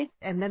Garrett, I mean.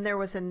 And then there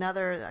was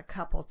a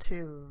couple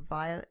too,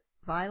 Violet,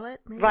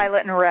 maybe?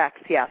 Violet and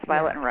Rex, yes,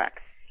 Violet and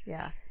Rex.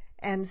 Yeah,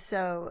 and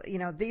so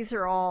these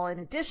are all in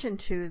addition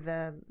to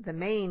the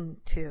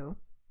main two.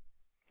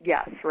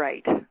 Yes,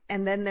 right.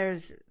 And then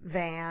there's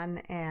Van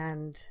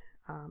and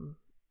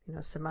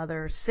some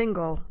other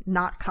single,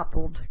 not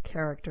coupled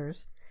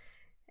characters.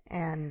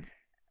 And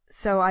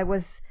so I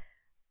was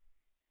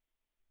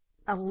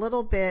it was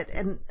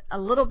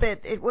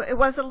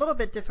a little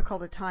bit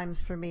difficult at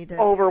times for me to...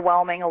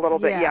 Overwhelming a little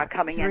bit,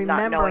 coming in,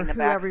 not knowing the backstory.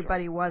 Remember who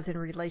everybody was in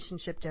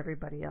relationship to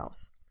everybody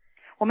else.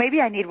 Well, maybe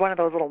I need one of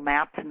those little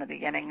maps in the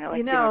beginning.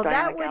 Like,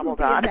 that wouldn't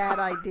be a bad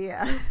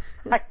idea.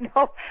 I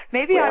know.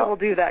 Maybe I will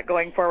do that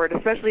going forward,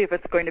 especially if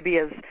it's going to be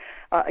as,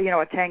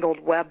 a tangled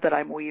web that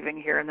I'm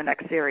weaving here in the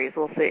next series.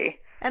 We'll see.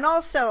 And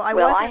also, I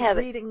wasn't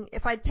reading.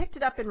 If I'd picked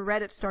it up and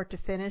read it start to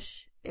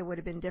finish, it would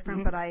have been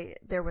different. But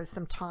there was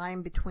some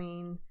time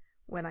between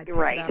when I'd pick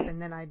it up,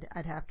 and then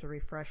I'd have to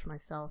refresh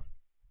myself.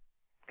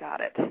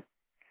 Got it.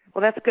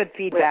 Well, that's good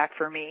feedback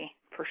for me,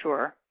 for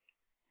sure.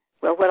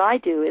 Well, what I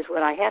do is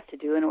what I have to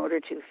do in order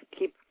to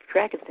keep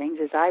track of things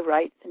is I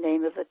write the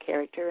name of the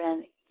character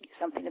and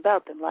something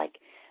about them. Like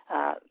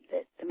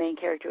the main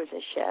character was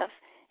a chef,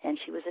 and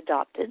she was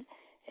adopted,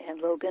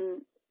 and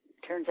Logan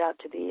turns out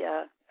to be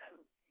her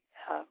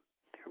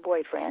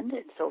boyfriend,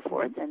 and so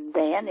forth. And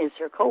Van is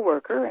her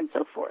coworker, and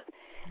so forth.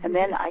 And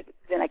then I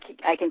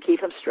can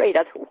keep them straight.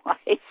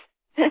 Otherwise.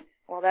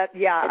 Well,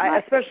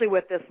 especially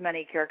with this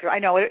many characters. I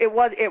know it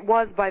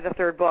was by the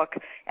third book,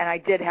 and I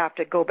did have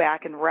to go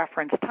back and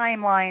reference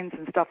timelines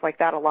and stuff like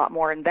that a lot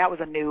more, and that was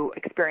a new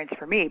experience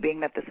for me, being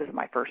that this is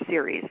my first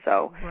series.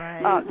 So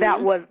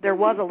there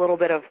was a little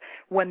bit of,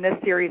 when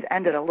this series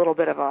ended, a little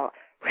bit of a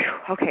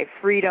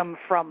freedom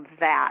from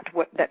that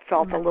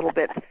felt a little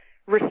bit.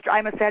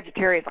 I'm a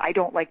Sagittarius. I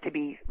don't like to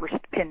be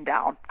pinned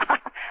down.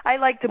 I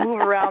like to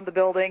move around the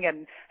building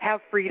and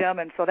have freedom,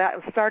 and so that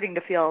was starting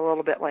to feel a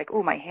little bit like,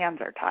 my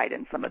hands are tied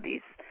in some of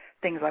these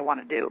things I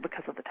want to do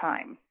because of the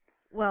time.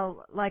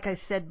 Well, like I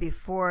said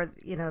before,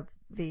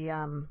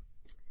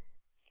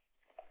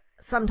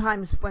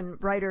 sometimes when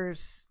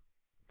writers,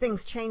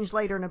 things change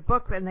later in a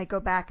book and they go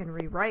back and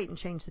rewrite and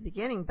change the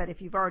beginning, but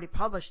if you've already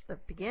published the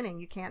beginning,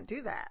 you can't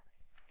do that.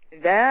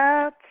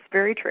 That's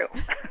very true.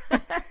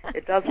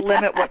 It does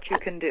limit what you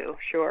can do,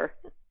 sure.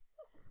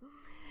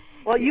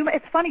 Well,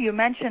 it's funny, you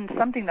mentioned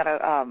something that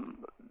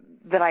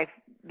I've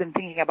been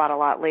thinking about a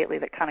lot lately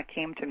that kind of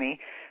came to me.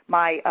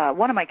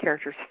 One of my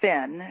characters,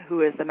 Finn, who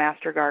is the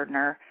master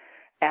gardener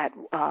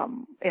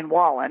in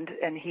Walland,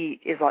 and he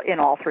is in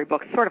all three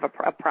books, sort of a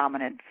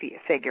prominent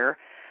figure.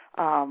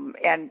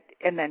 And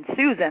then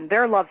Susan,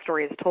 their love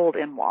story is told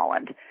in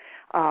Walland.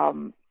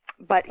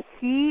 But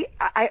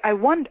I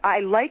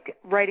like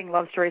writing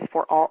love stories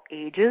for all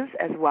ages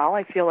as well.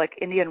 I feel like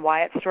India and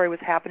Wyatt's story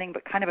was happening,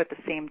 but kind of at the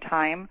same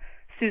time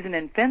Susan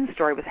and Finn's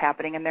story was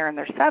happening, and they're in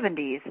their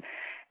 70s.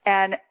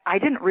 And I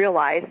didn't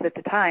realize at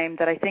the time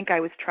that I think I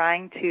was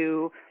trying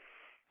to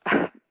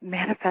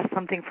manifest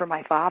something for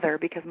my father,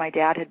 because my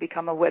dad had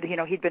become a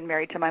widow. He'd been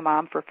married to my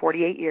mom for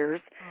 48 years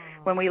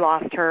when we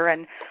lost her.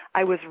 And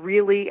I was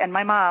and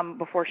my mom,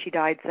 before she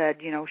died, said,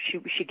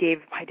 she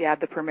gave my dad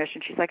the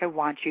permission. She's like, I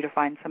want you to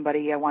find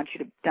somebody. I want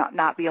you to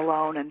not be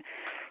alone. And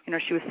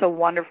She was so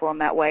wonderful in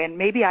that way. And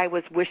maybe I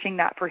was wishing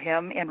that for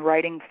him in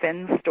writing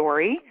Finn's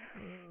story.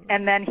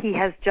 And then he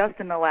has just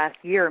in the last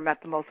year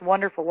met the most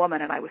wonderful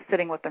woman, and I was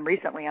sitting with them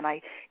recently, and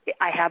I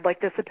had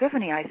like this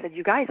epiphany. I said,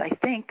 you guys, I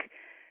think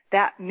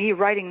that me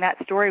writing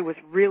that story was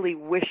really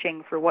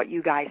wishing for what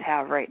you guys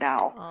have right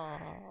now.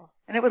 Oh.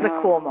 And it was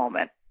a cool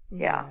moment.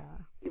 Yeah.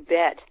 You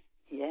bet.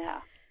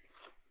 Yeah.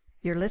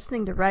 You're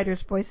listening to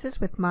Writers'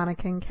 Voices with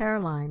Monica and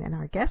Caroline, and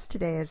our guest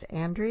today is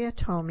Andrea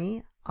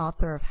Thome,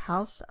 author of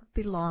House of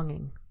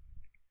Belonging.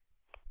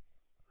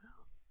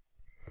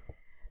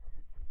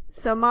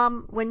 So,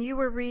 Mom, when you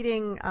were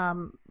reading,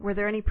 were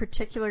there any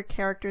particular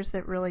characters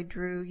that really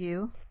drew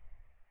you?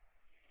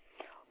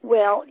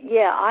 Well,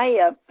 yeah,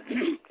 I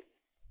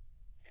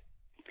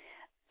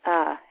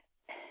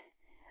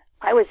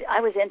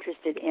was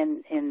interested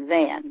in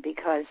Van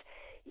because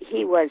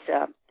he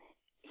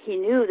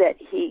knew that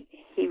he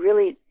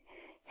really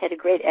had a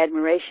great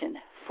admiration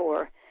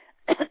for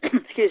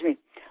excuse me,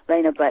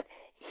 Lena, but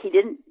he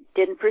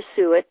didn't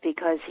pursue it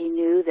because he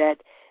knew that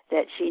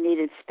she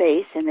needed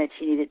space and that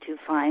she needed to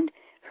find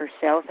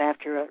herself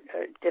after a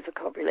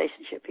difficult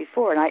relationship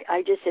before. And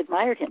I just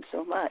admired him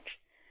so much.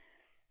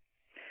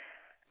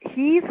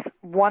 He's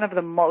one of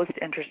the most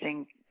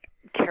interesting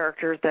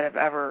characters that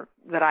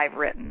I've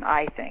written,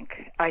 I think.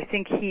 I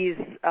think he's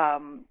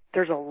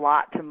there's a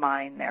lot to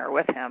mine there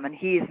with him, and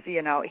he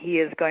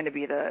is going to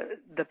be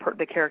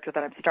the character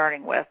that I'm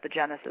starting with, the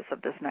genesis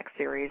of this next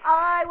series.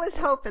 I was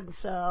hoping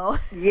so.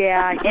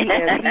 Yeah, he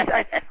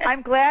is.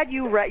 I'm glad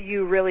you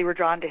really were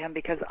drawn to him,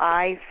 because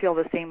I feel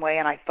the same way,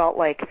 and I felt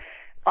like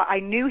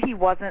I knew he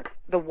wasn't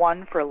the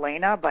one for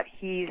Lena, but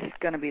he's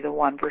going to be the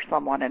one for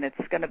someone, and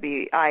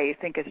I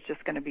think it's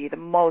just going to be the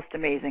most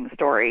amazing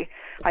story.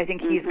 I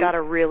think he's got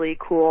a really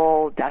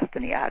cool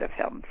destiny ahead of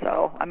him,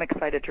 so I'm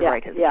excited to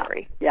write his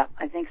story. Yeah,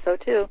 I think so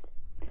too.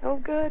 Oh,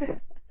 good.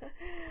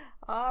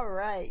 All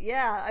right.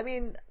 Yeah, I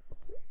mean,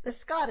 the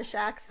Scottish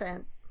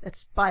accent,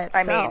 it's by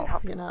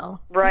itself,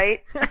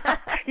 Right?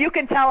 You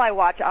can tell I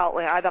watch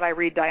Outlander, that I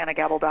read Diana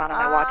Gabaldon and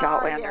I watch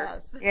Outlander.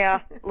 Yes. Yeah,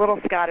 little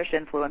Scottish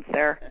influence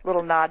there.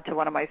 Little nod to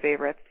one of my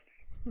favorites.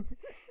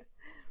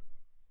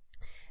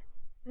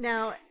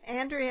 Now,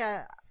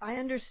 Andrea, I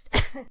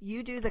understand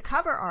you do the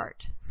cover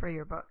art for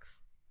your books.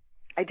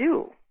 I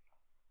do.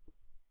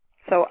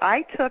 So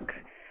I took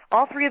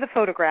all three of the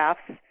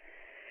photographs,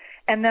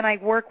 and then I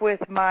work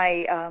with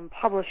my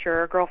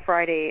publisher, Girl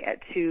Friday,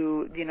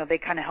 to, they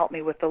kind of help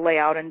me with the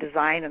layout and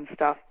design and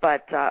stuff.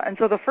 But and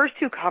so the first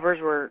two covers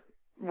were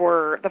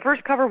the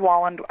first cover,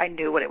 Walland, I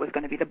knew what it was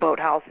going to be. The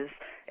boathouse is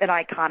an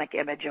iconic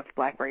image of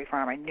Blackberry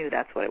Farm. I knew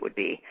that's what it would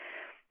be.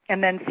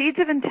 And then Seeds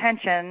of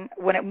Intention,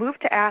 when it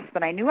moved to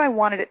Aspen, I knew I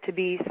wanted it to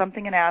be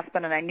something in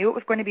Aspen, and I knew it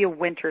was going to be a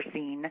winter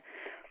scene,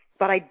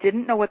 but I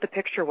didn't know what the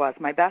picture was.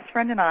 My best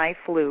friend and I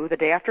flew the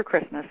day after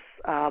Christmas,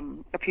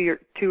 two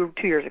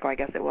years ago, I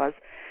guess it was,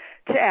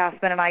 to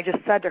Aspen, and I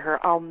just said to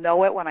her, I'll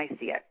know it when I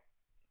see it.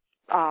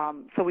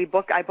 So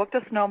I booked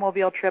a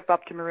snowmobile trip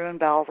up to Maroon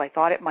Bells. I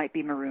thought it might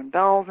be Maroon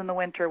Bells in the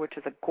winter, which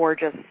is a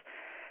gorgeous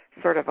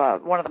sort of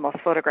one of the most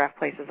photographed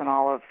places in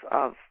all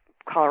of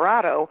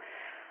Colorado.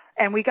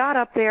 And we got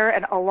up there,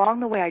 and along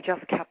the way I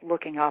just kept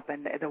looking up,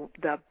 and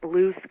the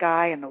blue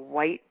sky and the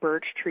white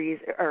birch trees,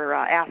 or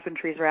aspen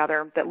trees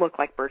rather, that look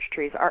like birch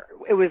trees,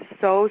 it was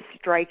so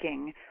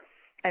striking,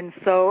 and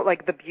so,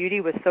 like, the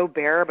beauty was so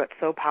bare but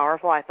so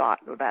powerful. I thought,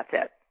 well, that's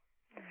it.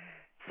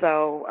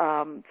 So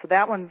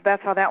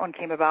that's how that one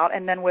came about.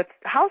 And then with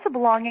House of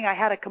Belonging, I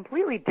had a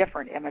completely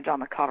different image on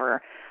the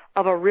cover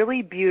of a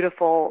really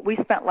beautiful. We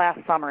spent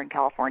last summer in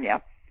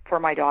California for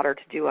my daughter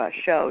to do a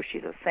show.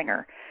 She's a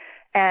singer.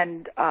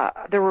 And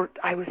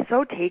I was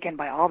so taken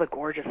by all the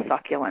gorgeous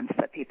succulents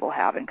that people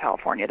have in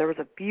California. There was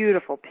a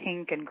beautiful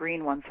pink and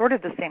green one, sort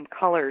of the same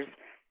colors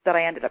that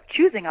I ended up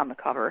choosing on the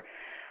cover.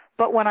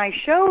 But when I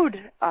showed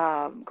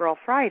Girl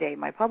Friday,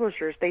 my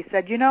publishers, they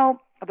said,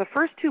 the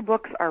first two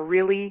books are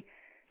really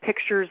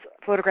pictures,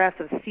 photographs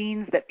of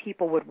scenes that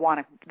people would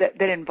want to,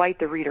 that invite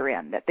the reader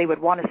in, that they would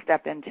want to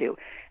step into.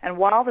 And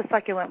while the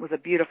succulent was a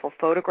beautiful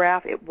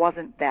photograph, it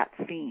wasn't that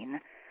scene.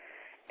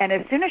 And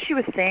as soon as she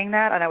was saying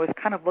that, and I was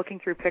kind of looking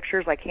through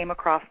pictures, I came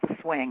across the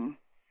swing.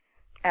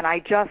 And I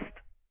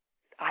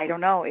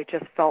don't know, it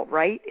just felt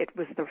right. It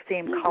was the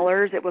same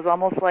colors. It was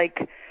almost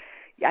like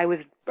I was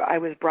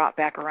brought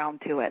back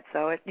around to it.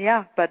 So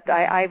but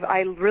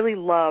I really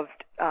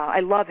loved,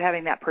 I love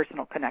having that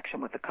personal connection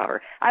with the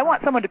cover. I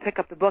want someone to pick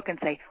up the book and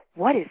say,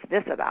 what is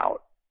this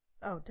about?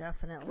 Oh,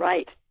 definitely.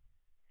 Right.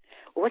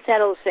 What's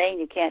that old saying?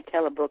 You can't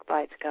tell a book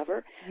by its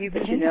cover.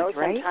 But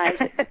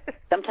right?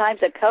 sometimes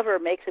a cover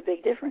makes a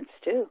big difference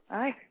too.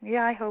 I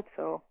hope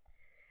so.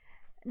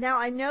 Now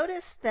I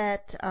noticed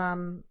that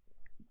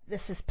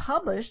this is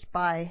published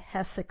by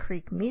Hesse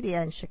Creek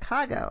Media in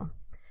Chicago.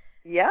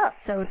 Yes.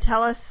 So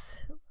tell us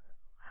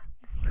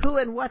who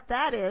and what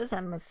that is.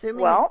 I'm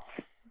assuming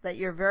that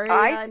you're very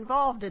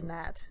involved in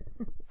that.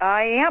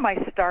 I am. I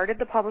started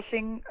the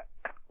publishing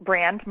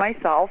brand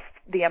myself,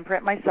 the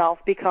imprint myself,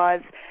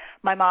 because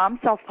My mom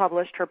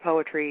self-published her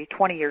poetry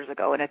 20 years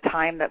ago in a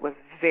time that was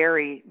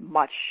very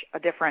much a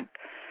different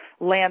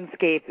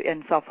landscape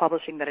in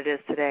self-publishing than it is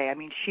today. I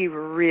mean, she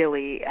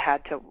really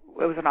it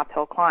was an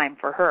uphill climb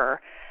for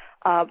her.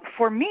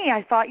 For me,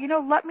 I thought,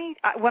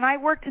 when I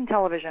worked in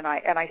television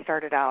and I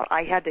started out,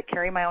 I had to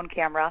carry my own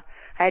camera.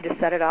 I had to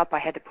set it up. I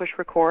had to push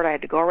record. I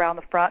had to go around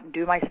the front and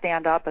do my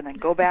stand-up and then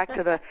go back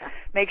to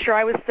make sure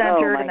I was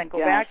centered and then go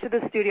back to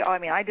the studio. I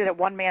mean, I did a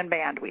one-man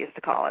band, we used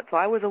to call it. So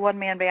I was a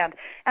one-man band.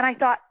 And I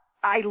thought,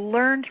 I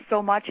learned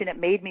so much, and it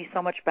made me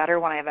so much better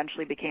when I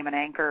eventually became an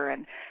anchor,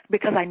 and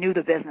because I knew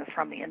the business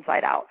from the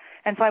inside out.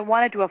 And so I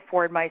wanted to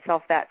afford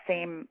myself that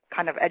same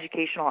kind of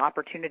educational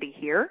opportunity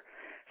here.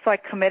 So I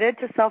committed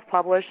to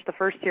self-publish the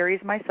first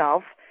series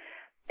myself,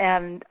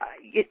 and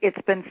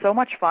it's been so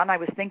much fun. I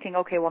was thinking,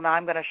 okay, well, now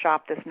I'm going to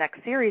shop this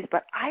next series,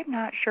 but I'm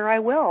not sure I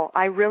will.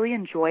 I really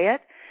enjoy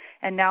it,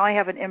 and now I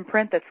have an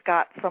imprint that's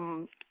got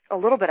a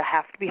little bit of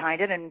heft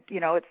behind it, and,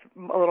 it's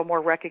a little more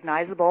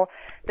recognizable,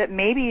 that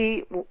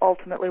maybe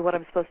ultimately what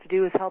I'm supposed to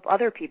do is help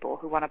other people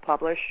who want to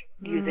publish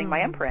using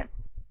my imprint.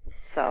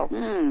 So.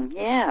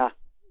 Yeah.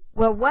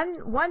 Well,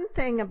 one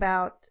thing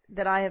about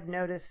that I have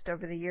noticed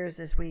over the years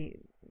is we,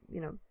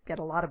 get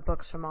a lot of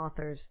books from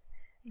authors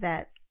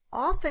that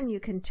often you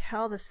can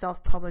tell the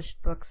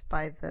self-published books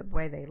by the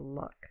way they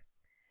look.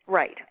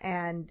 Right.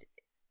 And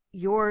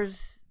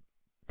yours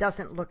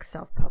doesn't look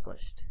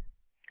self-published.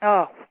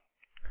 Oh,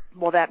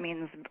 well, that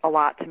means a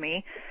lot to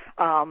me.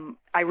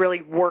 I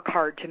really work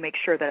hard to make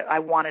sure that I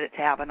wanted it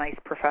to have a nice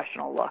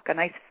professional look, a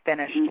nice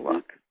finished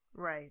look.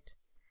 Right.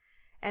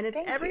 And it's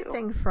Thank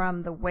everything you.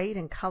 from the weight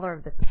and color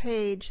of the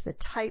page, the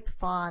type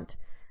font,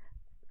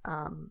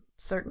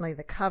 certainly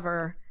the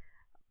cover,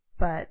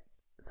 but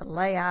the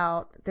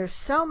layout. There's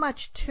so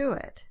much to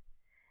it.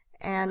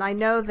 And I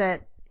know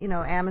that,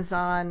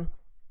 Amazon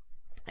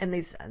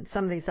and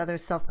some of these other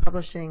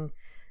self-publishing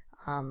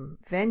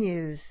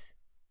venues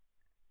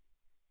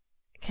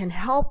can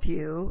help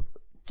you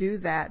do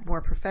that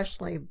more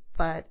professionally,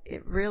 but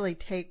it really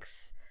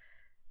takes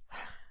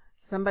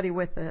somebody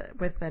with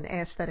an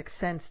aesthetic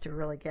sense to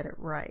really get it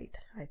right,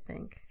 I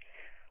think.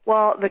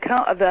 Well, the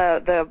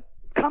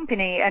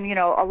company, and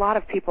a lot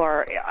of people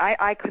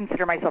I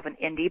consider myself an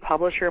indie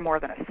publisher more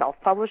than a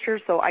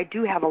self-publisher, so I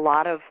do have a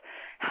lot of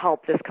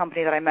help. This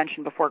company that I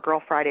mentioned before,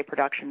 Girl Friday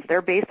Productions,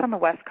 they're based on the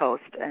West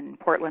Coast in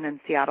Portland and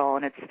Seattle,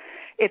 and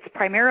it's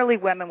primarily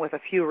women with a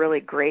few really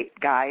great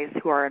guys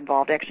who are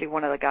involved. Actually,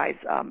 one of the guys,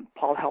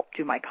 Paul, helped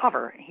do my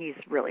cover. He's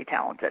really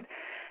talented.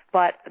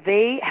 But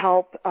they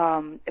help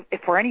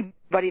for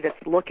anybody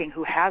that's looking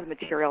who has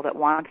material that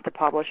wants to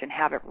publish and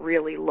have it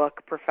really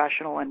look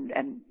professional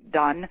and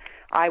done.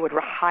 I would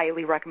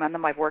highly recommend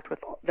them. I've worked with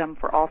them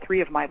for all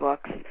three of my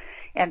books.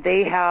 And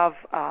they have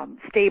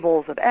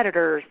stables of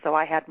editors, so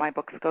I had my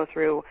books go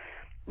through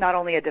not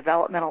only a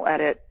developmental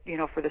edit,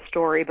 for the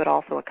story, but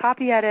also a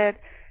copy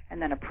edit,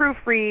 and then a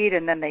proofread,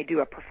 and then they do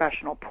a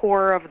professional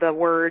pour of the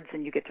words,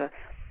 and you get to,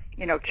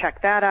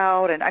 check that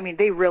out. And I mean,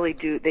 they really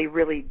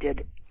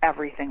did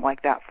everything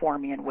like that for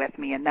me and with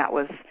me, and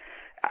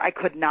I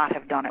could not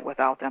have done it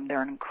without them.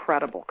 They're an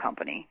incredible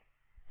company.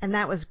 And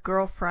that was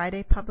Girl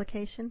Friday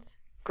Publications?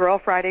 Girl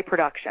Friday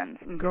Productions.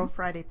 Mm-hmm. Girl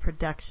Friday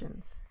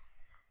Productions.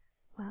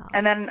 Wow.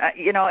 And then,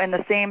 in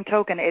the same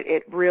token,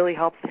 it really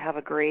helps to have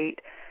a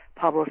great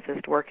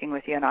publicist working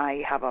with you, and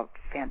I have a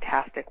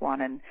fantastic one,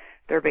 and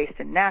they're based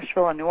in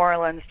Nashville and New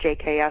Orleans,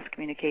 JKS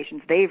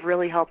Communications. They've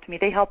really helped me.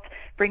 They helped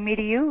bring me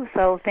to you,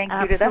 so thank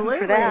you to them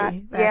for that.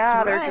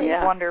 That's they're right.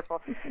 just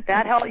wonderful.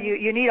 That help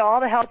you need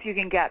all the help you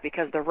can get,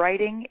 because the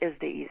writing is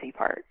the easy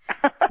part.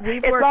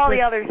 It's all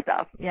the other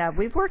stuff. Yeah,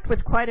 we've worked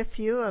with quite a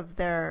few of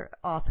their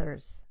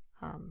authors.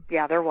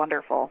 Yeah, they're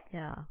wonderful.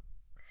 Yeah.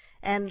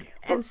 And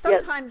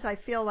sometimes I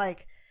feel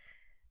like,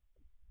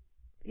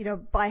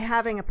 by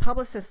having a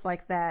publicist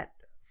like that,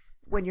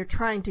 when you're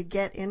trying to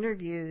get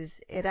interviews,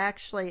 it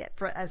actually,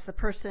 as the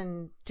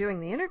person doing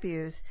the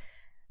interviews,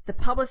 the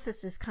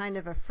publicist is kind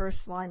of a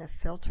first line of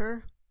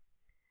filter.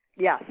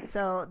 Yes.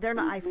 So they're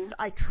not.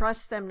 I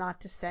trust them not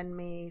to send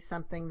me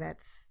something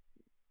that's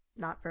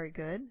not very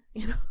good.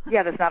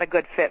 Yeah, that's not a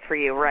good fit for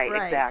you. Right.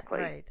 Exactly.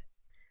 Right.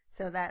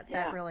 So that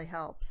really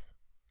helps.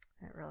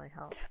 It really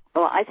helps.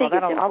 Well, I think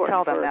it's important. I'll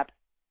tell them that.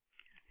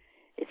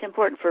 It's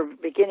important for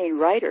beginning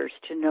writers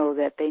to know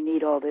that they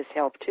need all this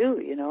help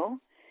too.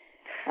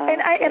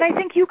 And I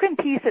think you can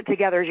piece it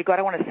together as you go. I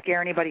don't want to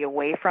scare anybody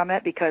away from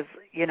it, because,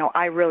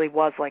 I really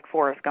was like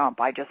Forrest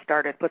Gump. I just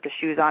put the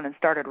shoes on and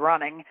started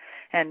running,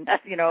 and,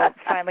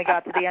 finally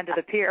got to the end of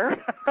the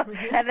pier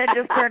and then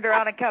just turned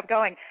around and kept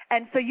going.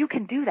 And so you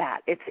can do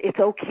that. It's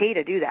okay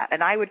to do that.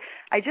 And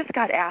I just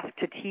got asked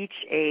to teach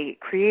a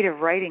creative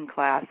writing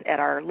class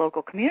at our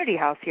local community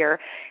house here.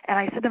 And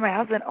I said to my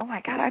husband, oh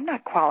my God, I'm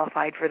not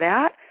qualified for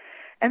that.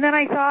 And then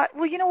I thought,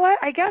 well, you know what?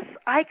 I guess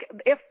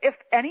if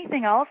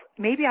anything else,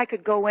 maybe I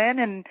could go in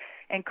and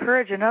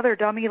encourage another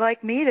dummy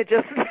like me to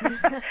just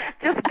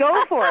just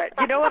go for it.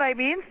 You know what I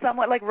mean?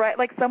 Someone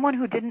like someone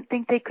who didn't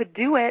think they could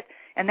do it,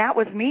 and that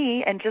was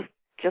me, and just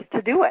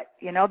to do it.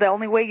 The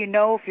only way you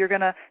know if you're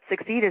going to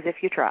succeed is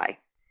if you try.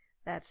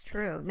 That's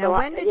true. Now, So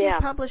when did you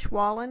publish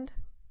Walland?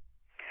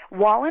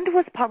 Walland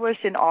was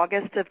published in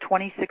August of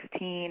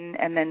 2016,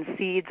 and then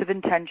Seeds of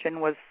Intention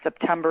was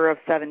September of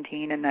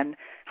 17, and then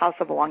House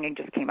of Belonging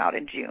just came out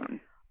in June.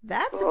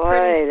 That's a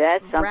pretty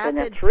that's something.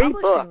 rapid 3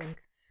 books. publishing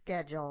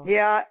schedule.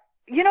 Yeah.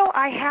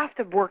 I have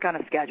to work on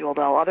a schedule,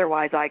 though.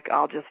 Otherwise,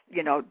 I'll just,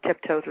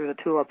 tiptoe through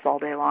the tulips all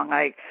day long.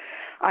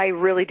 I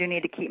really do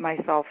need to keep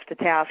myself to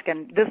task.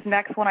 And this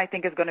next one, I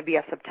think, is going to be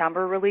a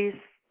September release,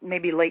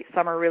 maybe late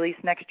summer release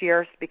next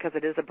year, because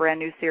it is a brand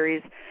new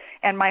series.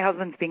 And my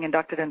husband's being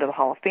inducted into the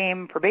Hall of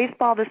Fame for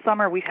baseball this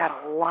summer. We've had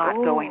a lot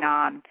going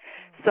on.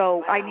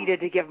 So I needed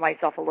to give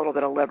myself a little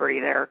bit of liberty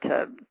there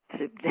to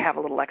have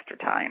a little extra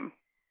time.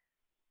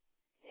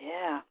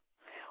 Yeah.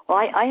 Well,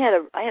 I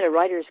had a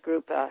writers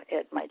group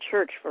at my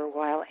church for a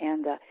while,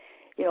 and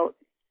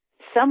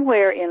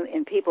somewhere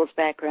in people's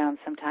background,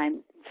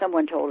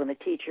 someone told them, a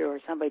teacher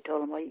or somebody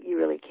told them, well, you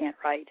really can't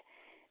write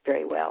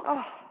very well.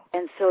 Oh.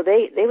 And so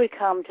they would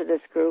come to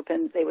this group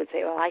and they would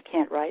say, well, I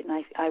can't write,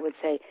 and I would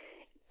say,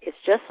 it's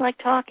just like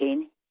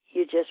talking.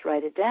 You just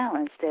write it down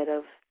instead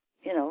of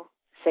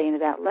saying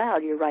it out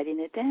loud. You're writing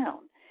it down,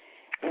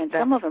 and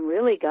some of them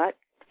really got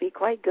to be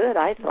quite good,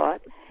 I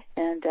thought,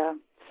 and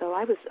so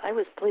I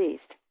was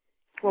pleased.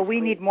 Well,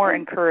 we need more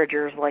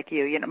encouragers like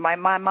you. My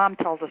mom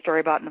tells a story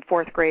about in the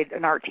 4th grade,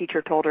 an art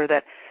teacher told her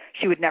that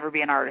she would never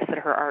be an artist, that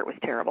her art was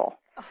terrible.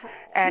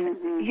 And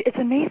it's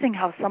amazing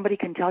how somebody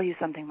can tell you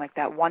something like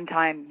that one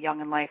time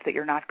young in life, that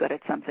you're not good at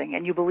something,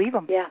 and you believe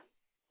them. Yeah.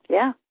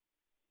 Yeah.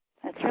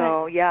 That's right.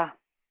 So, yeah,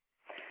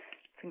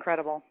 it's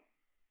incredible.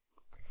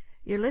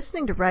 You're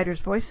listening to Writers'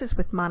 Voices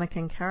with Monica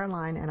and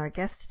Caroline, and our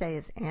guest today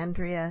is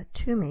Andrea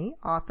Thome,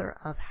 author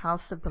of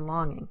House of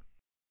Belonging.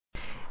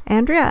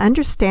 Andrea, I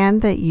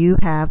understand that you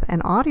have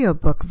an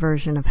audiobook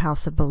version of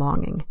House of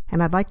Belonging,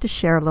 and I'd like to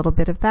share a little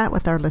bit of that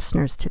with our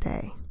listeners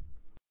today.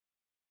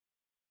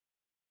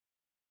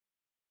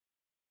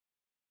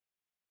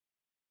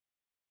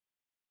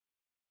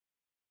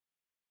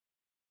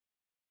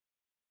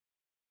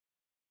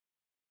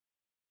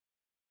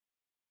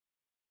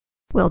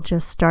 We'll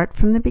just start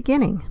from the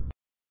beginning.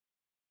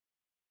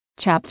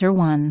 Chapter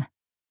 1.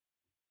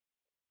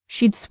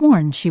 She'd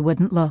sworn she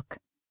wouldn't look,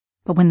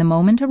 but when the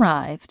moment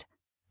arrived,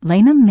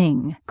 Lena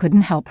Ming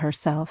couldn't help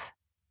herself.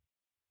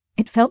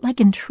 It felt like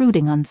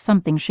intruding on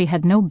something she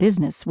had no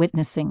business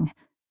witnessing,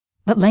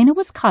 but Lena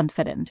was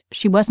confident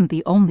she wasn't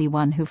the only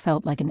one who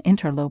felt like an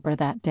interloper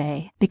that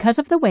day, because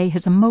of the way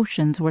his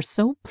emotions were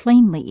so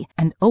plainly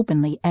and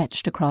openly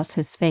etched across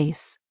his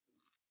face.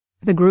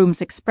 The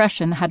groom's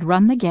expression had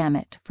run the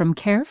gamut from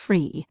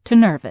carefree to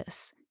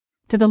nervous,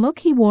 to the look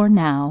he wore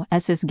now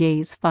as his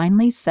gaze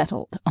finally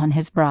settled on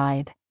his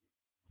bride.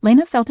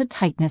 Lena felt a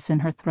tightness in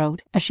her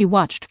throat as she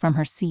watched from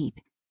her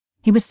seat.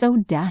 He was so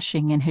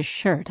dashing in his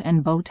shirt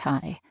and bow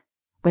tie,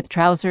 with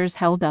trousers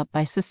held up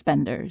by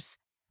suspenders,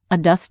 a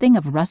dusting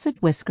of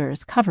russet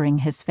whiskers covering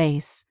his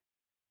face.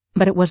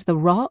 But it was the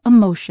raw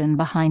emotion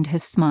behind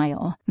his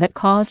smile that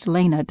caused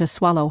Lena to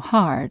swallow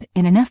hard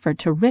in an effort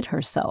to rid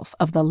herself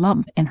of the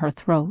lump in her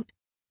throat.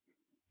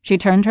 She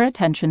turned her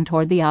attention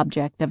toward the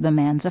object of the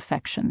man's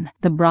affection.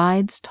 The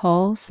bride's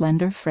tall,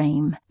 slender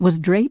frame was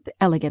draped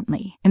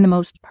elegantly in the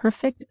most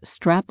perfect,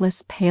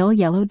 strapless, pale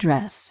yellow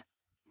dress.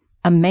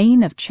 A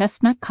mane of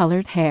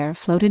chestnut-colored hair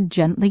floated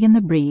gently in the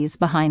breeze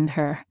behind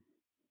her.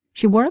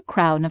 She wore a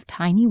crown of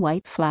tiny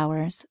white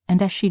flowers,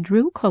 and as she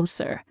drew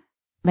closer,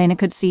 Lena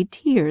could see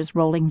tears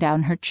rolling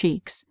down her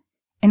cheeks,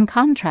 in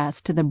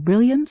contrast to the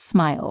brilliant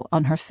smile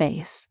on her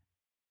face.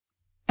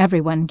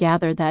 Everyone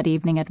gathered that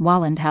evening at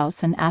Walland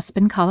House in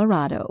Aspen,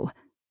 Colorado,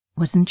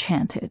 was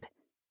enchanted.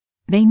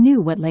 They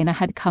knew what Lena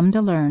had come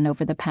to learn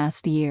over the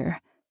past year.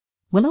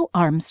 Willow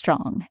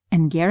Armstrong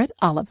and Garrett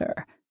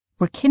Oliver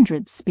were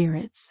kindred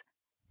spirits,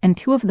 and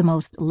two of the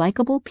most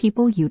likable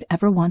people you'd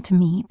ever want to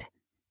meet.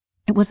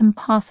 It was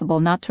impossible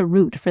not to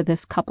root for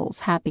this couple's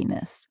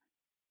happiness.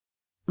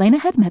 Lena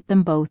had met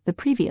them both the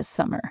previous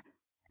summer,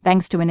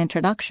 thanks to an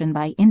introduction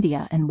by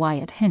India and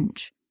Wyatt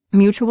Hinch,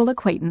 mutual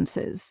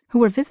acquaintances who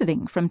were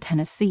visiting from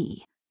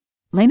Tennessee.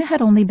 Lena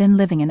had only been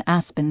living in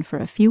Aspen for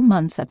a few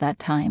months at that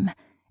time,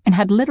 and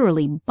had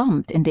literally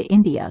bumped into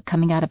India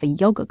coming out of a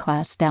yoga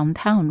class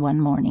downtown one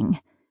morning.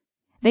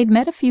 They'd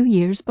met a few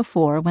years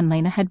before when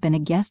Lena had been a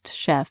guest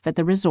chef at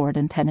the resort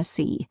in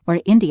Tennessee,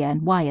 where India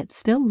and Wyatt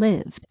still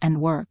lived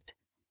and worked.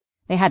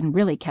 They hadn't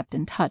really kept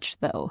in touch,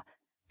 though,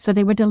 so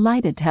they were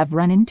delighted to have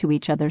run into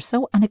each other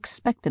so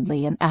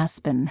unexpectedly in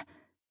Aspen.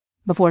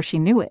 Before she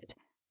knew it,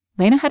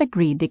 Lena had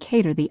agreed to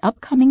cater the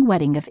upcoming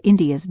wedding of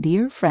India's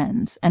dear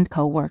friends and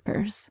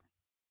co-workers.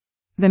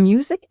 The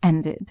music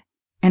ended,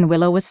 and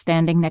Willow was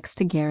standing next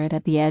to Garrett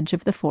at the edge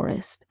of the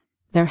forest,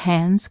 their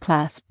hands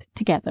clasped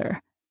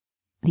together.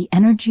 The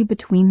energy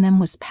between them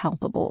was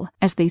palpable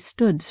as they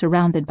stood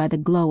surrounded by the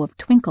glow of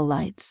twinkle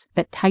lights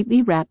that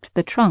tightly wrapped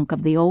the trunk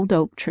of the old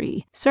oak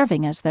tree,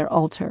 serving as their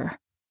altar.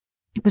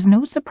 It was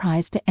no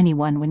surprise to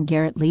anyone when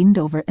Garrett leaned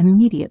over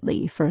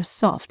immediately for a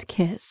soft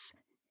kiss,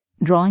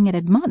 drawing an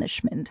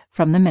admonishment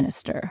from the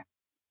minister.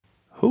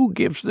 Who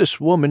gives this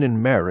woman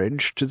in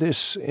marriage to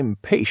this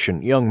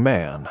impatient young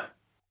man?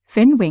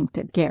 Finn winked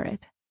at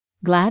Garrett,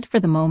 glad for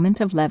the moment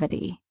of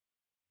levity.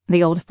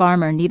 The old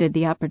farmer needed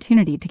the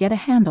opportunity to get a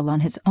handle on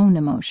his own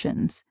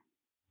emotions.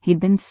 He'd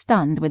been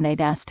stunned when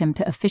they'd asked him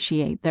to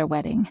officiate their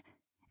wedding,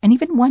 and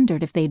even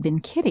wondered if they'd been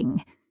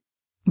kidding.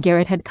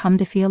 Garrett had come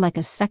to feel like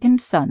a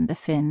second son to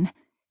Finn,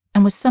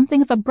 and was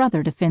something of a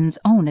brother to Finn's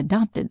own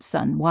adopted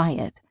son,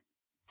 Wyatt.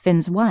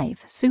 Finn's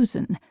wife,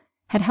 Susan,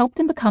 had helped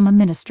him become a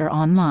minister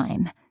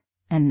online,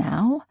 and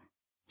now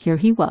here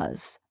he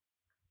was,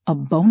 a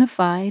bona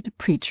fide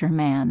preacher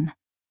man.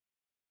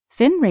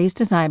 Finn raised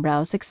his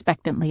eyebrows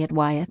expectantly at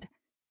Wyatt,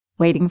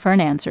 waiting for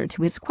an answer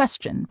to his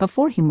question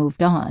before he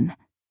moved on.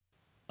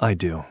 I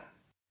do,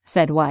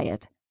 said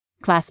Wyatt,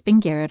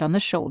 clasping Garrett on the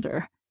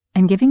shoulder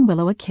and giving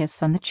Willow a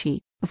kiss on the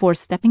cheek before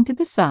stepping to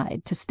the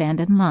side to stand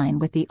in line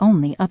with the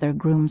only other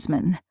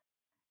groomsman.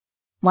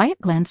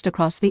 Wyatt glanced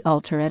across the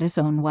altar at his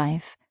own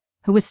wife,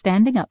 who was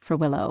standing up for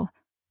Willow,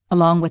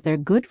 along with their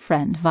good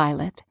friend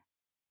Violet.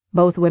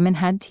 Both women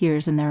had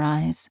tears in their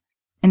eyes,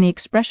 and the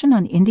expression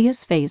on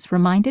India's face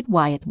reminded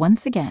Wyatt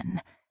once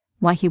again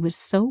why he was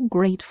so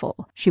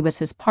grateful she was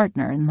his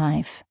partner in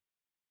life.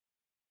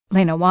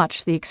 Lena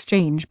watched the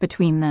exchange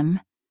between them,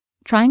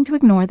 trying to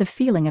ignore the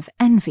feeling of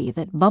envy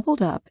that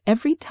bubbled up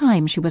every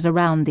time she was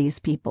around these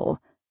people.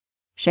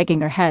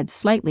 Shaking her head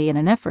slightly in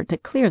an effort to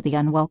clear the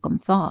unwelcome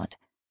thought,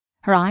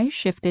 her eyes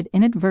shifted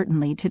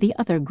inadvertently to the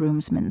other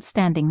groomsman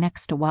standing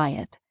next to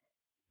Wyatt.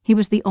 He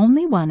was the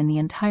only one in the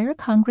entire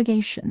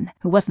congregation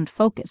who wasn't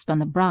focused on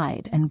the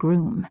bride and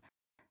groom.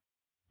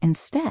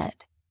 Instead,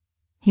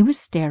 he was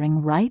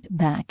staring right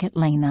back at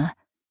Lena,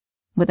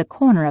 with a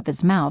corner of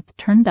his mouth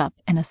turned up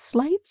in a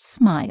slight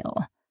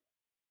smile.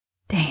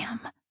 Damn.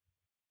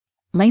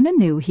 Lena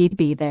knew he'd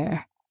be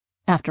there.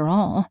 After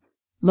all,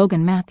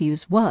 Logan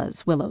Matthews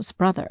was Willow's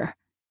brother.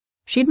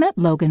 She'd met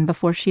Logan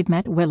before she'd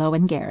met Willow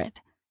and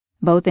Garrett,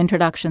 both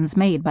introductions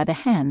made by the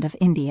hand of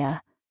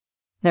India.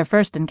 Their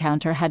first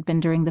encounter had been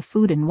during the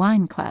Food and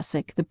Wine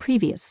Classic the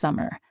previous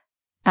summer,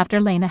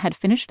 after Lena had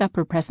finished up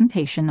her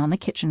presentation on the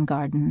kitchen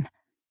garden.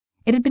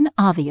 It had been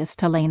obvious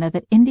to Lena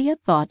that India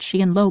thought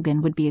she and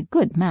Logan would be a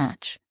good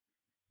match.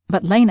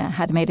 But Lena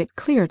had made it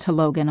clear to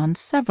Logan on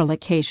several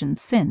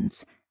occasions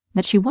since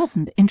that she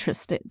wasn't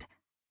interested,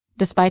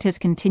 despite his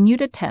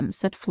continued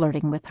attempts at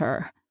flirting with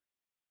her.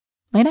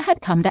 Lena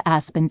had come to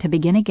Aspen to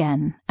begin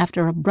again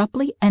after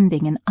abruptly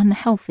ending an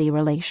unhealthy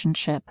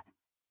relationship.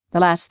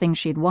 The last thing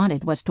she'd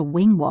wanted was to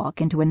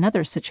wing-walk into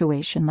another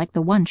situation like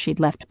the one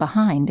she'd left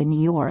behind in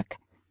New York.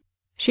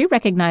 She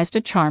recognized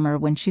a charmer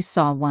when she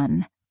saw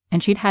one,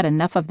 and she'd had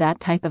enough of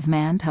that type of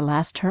man to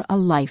last her a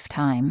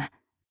lifetime.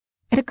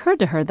 It occurred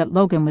to her that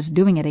Logan was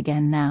doing it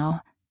again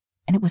now,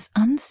 and it was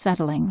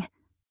unsettling.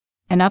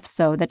 Enough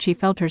so that she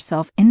felt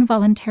herself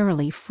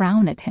involuntarily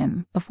frown at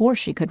him before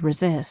she could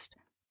resist.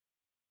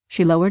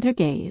 She lowered her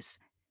gaze,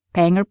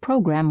 paying her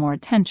program more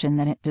attention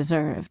than it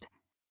deserved,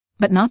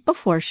 but not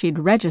before she'd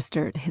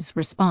registered his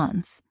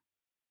response.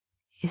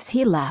 Is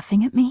he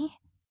laughing at me?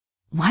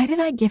 Why did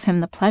I give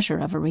him the pleasure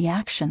of a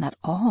reaction at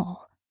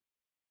all?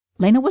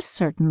 Lena was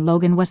certain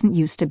Logan wasn't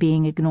used to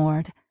being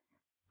ignored,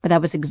 but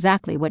that was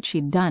exactly what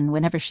she'd done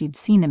whenever she'd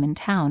seen him in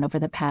town over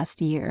the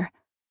past year,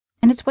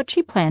 and it's what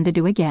she planned to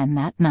do again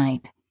that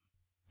night.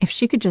 If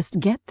she could just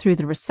get through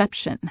the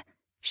reception,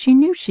 she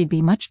knew she'd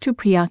be much too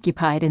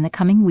preoccupied in the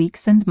coming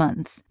weeks and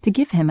months to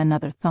give him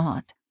another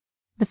thought.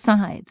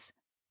 Besides,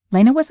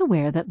 Lena was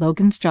aware that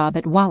Logan's job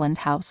at Walland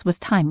House was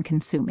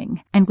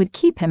time-consuming and would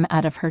keep him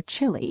out of her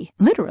chili,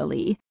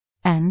 literally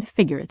and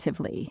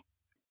figuratively.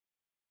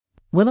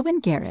 Willow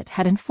and Garrett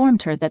had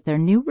informed her that their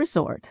new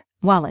resort,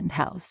 Walland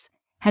House,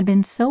 had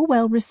been so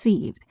well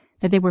received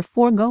that they were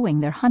foregoing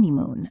their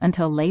honeymoon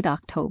until late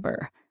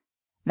October.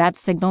 That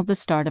signaled the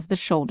start of the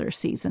shoulder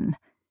season,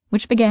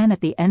 which began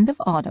at the end of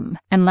autumn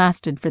and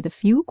lasted for the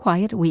few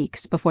quiet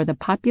weeks before the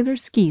popular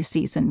ski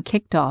season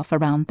kicked off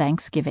around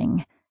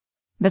Thanksgiving.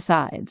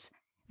 Besides,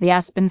 the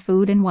Aspen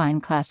Food and Wine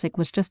Classic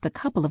was just a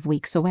couple of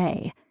weeks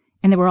away,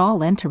 and they were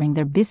all entering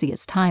their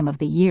busiest time of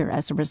the year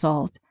as a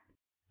result.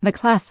 The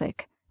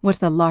Classic was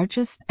the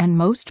largest and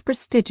most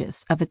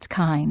prestigious of its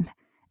kind,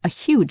 a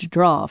huge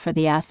draw for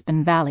the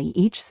Aspen Valley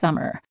each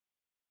summer.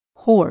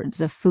 Hordes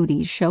of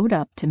foodies showed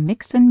up to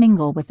mix and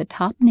mingle with the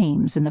top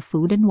names in the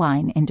food and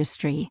wine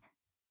industry.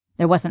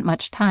 There wasn't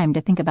much time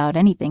to think about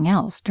anything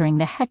else during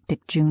the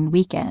hectic June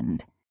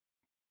weekend.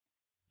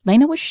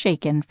 Lena was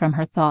shaken from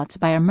her thoughts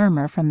by a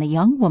murmur from the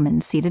young woman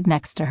seated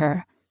next to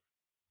her.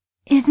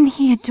 "Isn't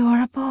he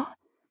adorable?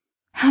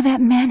 How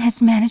that man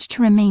has managed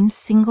to remain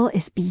single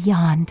is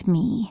beyond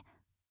me."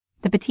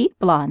 The petite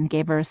blonde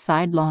gave her a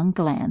sidelong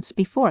glance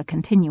before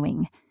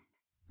continuing.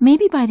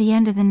 "Maybe by the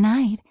end of the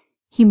night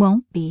he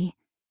won't be.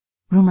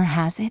 Rumor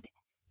has it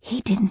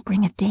he didn't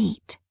bring a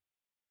date."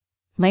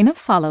 Lena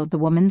followed the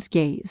woman's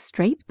gaze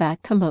straight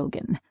back to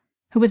Logan,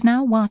 who was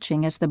now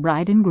watching as the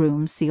bride and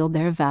groom sealed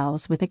their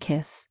vows with a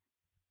kiss.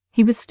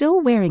 He was still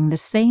wearing the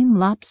same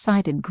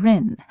lopsided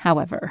grin,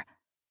 however,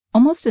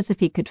 almost as if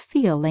he could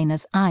feel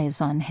Lena's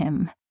eyes on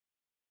him.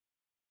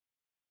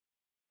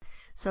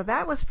 So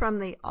that was from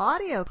the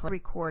audio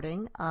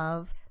recording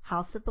of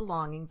House of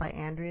Belonging by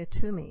Andrea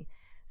Thome.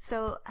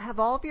 So have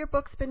all of your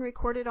books been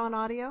recorded on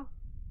audio?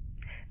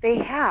 They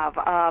have,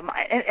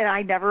 and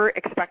I never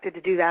expected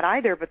to do that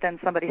either, but then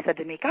somebody said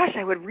to me, gosh,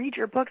 I would read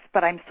your books,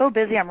 but I'm so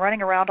busy, I'm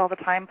running around all the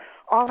time,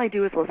 all I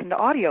do is listen to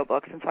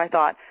audiobooks. And so I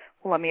thought,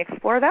 well, let me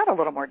explore that a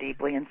little more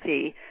deeply and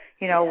see,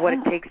 what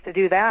it takes to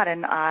do that.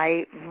 And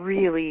I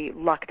really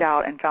lucked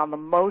out and found the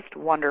most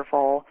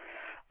wonderful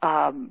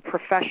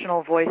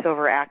professional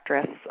voiceover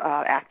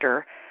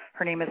actor.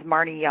 Her name is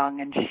Marnie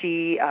Young, and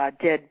she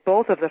did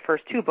both of the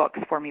first two books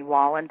for me,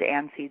 Walland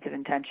and Seeds of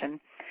Intention.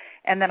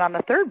 And then on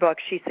the third book,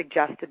 she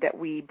suggested that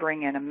we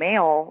bring in a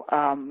male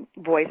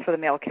voice for the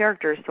male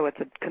characters, so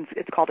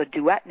it's called a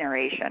duet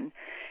narration.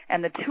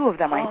 And the two of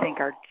them, I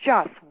think, are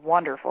just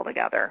wonderful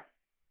together.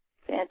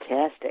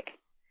 Fantastic.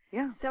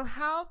 Yeah. So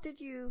how did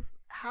you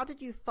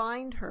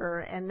find her,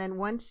 and then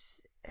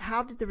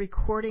how did the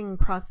recording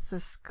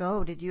process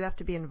go? Did you have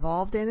to be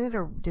involved in it,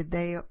 or did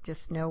they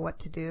just know what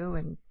to do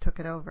and took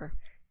it over?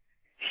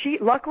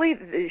 Luckily,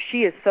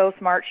 she is so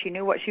smart. She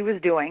knew what she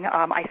was doing.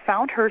 I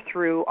found her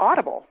through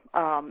Audible,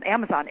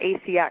 Amazon,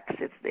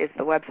 ACX is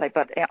the website,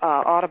 but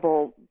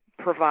Audible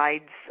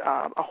provides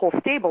a whole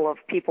stable of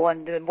people,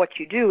 and then what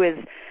you do is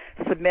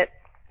submit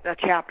a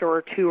chapter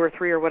or two or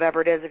three or whatever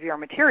it is of your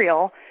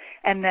material,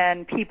 and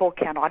then people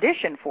can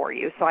audition for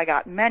you. So I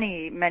got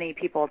many, many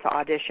people to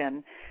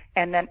audition,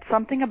 and then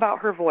something about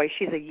her voice.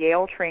 She's a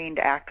Yale-trained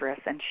actress,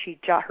 and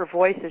her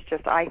voice is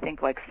just, I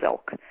think, like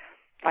silk.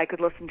 I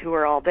could listen to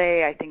her all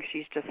day. I think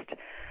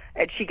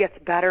and she gets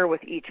better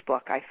with each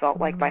book. I felt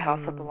like by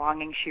House of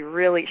Belonging,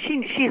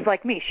 she's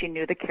like me. She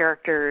knew the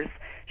characters.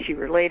 She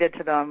related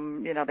to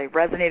them. They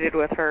resonated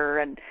with her,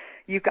 and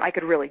I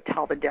could really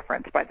tell the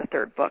difference by the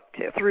third book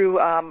too. Through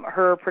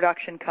her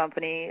production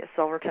company,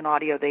 Silverton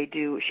Audio,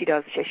 she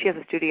has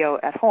a studio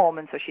at home,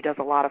 and so she does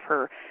a lot of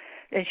her.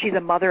 And she's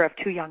a mother of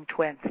two young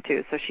twins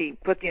too. So she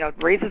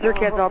raises her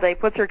kids all day,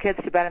 puts her kids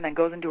to bed, and then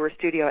goes into her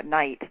studio at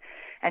night.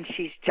 And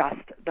she's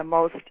just the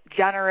most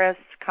generous,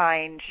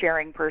 kind,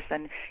 sharing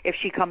person. If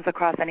she comes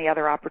across any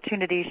other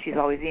opportunities, she's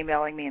always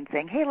emailing me and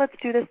saying, hey, let's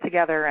do this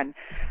together. And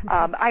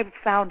I've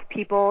found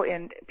people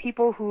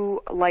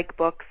who like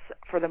books,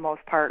 for the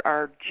most part,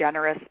 are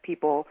generous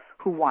people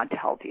who want to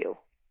help you.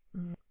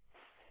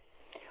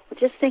 Well,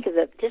 just think of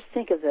the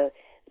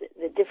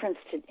difference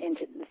in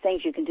the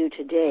things you can do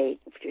today,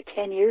 if you're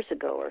 10 years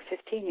ago or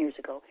 15 years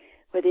ago,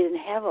 where they didn't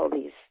have all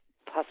these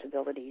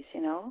possibilities,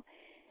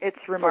 It's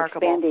remarkable.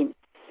 For expanding.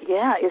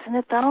 Yeah, isn't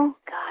it though?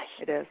 Gosh.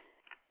 It is.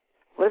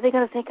 What are they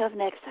going to think of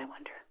next, I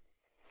wonder?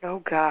 Oh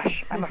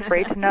gosh, I'm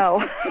afraid to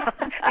know.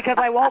 Because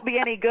I won't be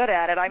any good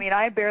at it. I mean,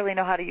 I barely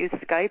know how to use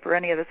Skype or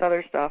any of this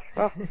other stuff.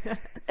 Oh.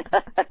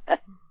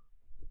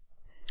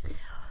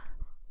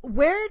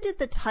 Where did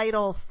the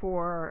title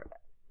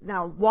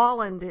now,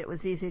 Walland, it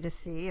was easy to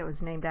see. It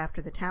was named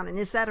after the town. And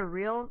is that a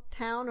real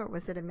town, or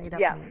was it a made-up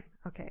name?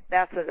 Okay.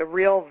 That's a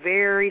real,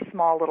 very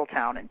small little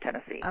town in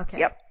Tennessee. Okay.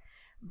 Yep.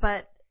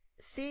 But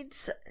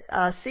Seeds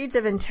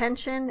of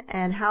Intention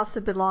and House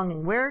of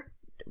Belonging, where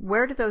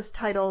do those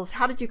titles,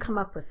 how did you come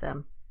up with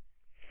them?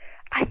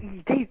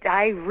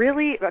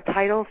 A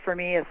title for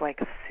me is like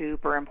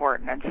super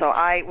important. And so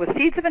with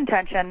Seeds of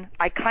Intention,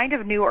 I kind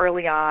of knew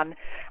early on.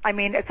 I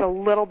mean, it's a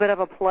little bit of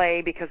a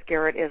play because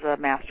Garrett is a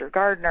master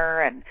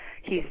gardener and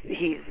he's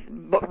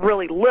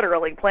really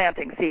literally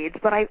planting seeds.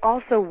 But I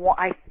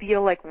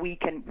feel like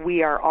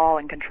we are all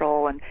in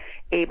control and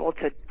able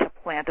to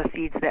plant the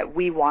seeds that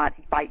we want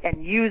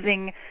and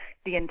using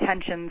the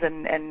intentions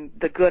and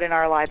the good in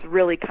our lives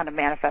really kind of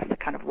manifest the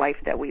kind of life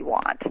that we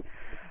want.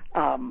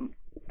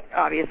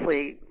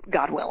 Obviously,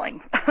 God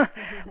willing.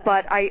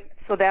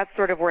 So that's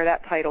sort of where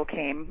that title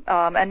came.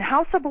 And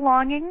House of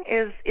Belonging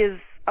is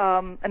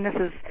and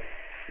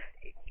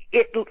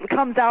it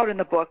comes out in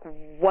the book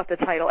what the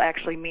title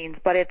actually means,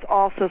 but it's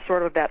also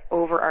sort of that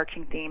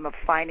overarching theme of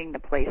finding the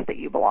place that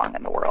you belong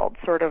in the world,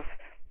 sort of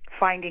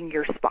finding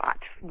your spot.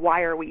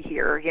 Why are we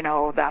here?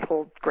 That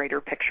whole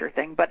greater picture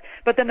thing. But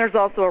then there's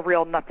also a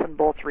real nuts and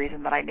bolts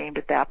reason that I named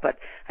it that, but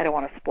I don't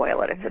want to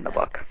spoil it. It's in the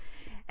book.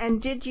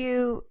 And did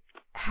you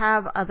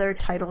have other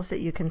titles that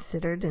you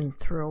considered and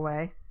threw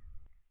away?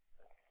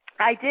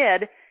 I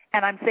did,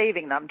 and I'm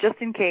saving them just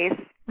in case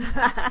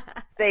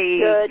they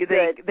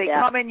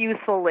yeah. come in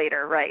useful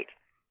later, right?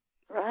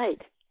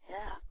 Right.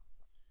 Yeah.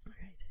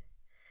 Right.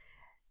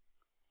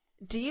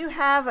 Do you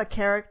have a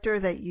character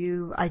that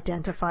you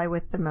identify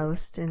with the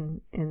most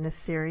in this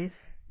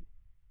series?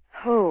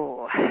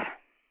 Oh.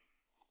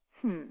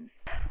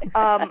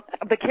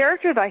 The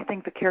character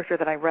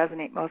that I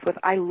resonate most with,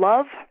 I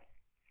love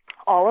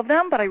all of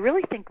them, but I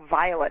really think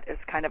Violet is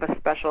kind of a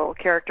special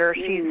character.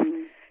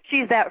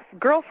 She's that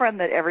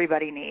girlfriend that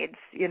everybody needs.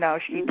 She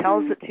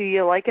tells it to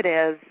you like it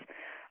is.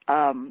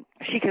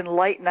 She can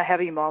lighten a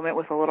heavy moment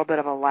with a little bit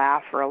of a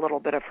laugh or a little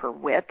bit of her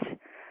wit.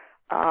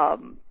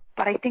 But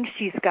but I think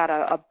she's got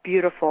a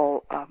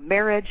beautiful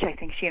marriage. I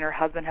think she and her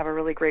husband have a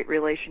really great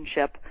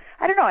relationship.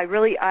 I don't know.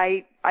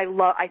 I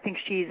think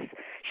she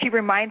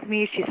reminds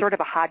me, she's sort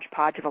of a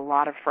hodgepodge of a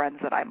lot of friends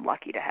that I'm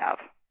lucky to have.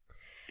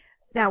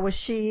 Now, was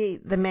she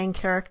the main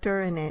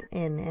character in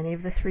any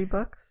of the 3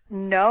 books?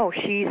 No,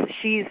 she's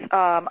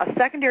a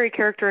secondary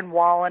character in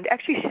Walland.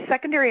 Actually, she's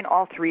secondary in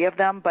all 3 of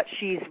them, but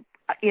she's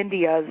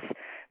India's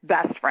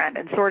best friend,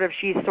 and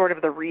she's sort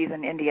of the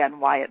reason India and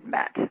Wyatt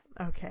met.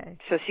 Okay.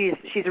 So she's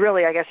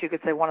really, I guess you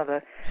could say, one of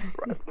the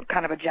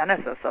kind of a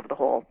genesis of the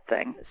whole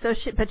thing. So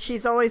but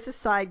she's always a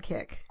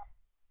sidekick.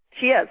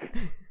 She is.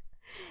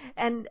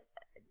 And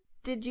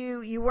did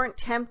you weren't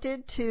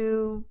tempted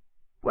to?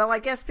 Well, I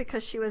guess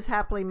because she was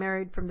happily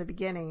married from the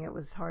beginning, it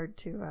was hard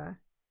to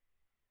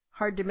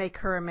make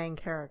her a main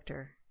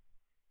character.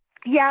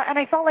 Yeah, and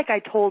I felt like I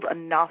told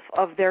enough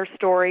of their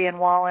story in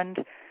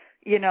Walland.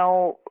 You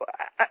know,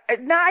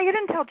 I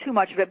didn't tell too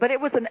much of it, but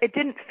it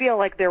didn't feel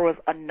like there was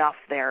enough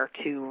there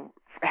to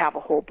have a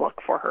whole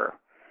book for her.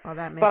 Well,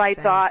 that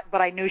makes sense.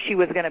 But I knew she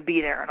was going to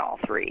be there in all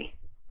 3.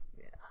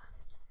 Yeah.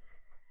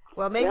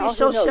 Well, maybe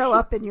she'll show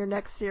up in your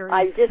next series.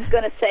 I was just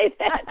going to say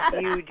that.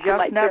 You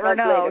just never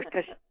know,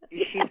 because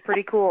she's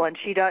pretty cool, and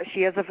she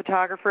is a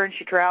photographer, and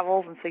she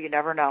travels, and so you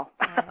never know.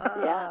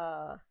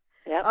 Yeah.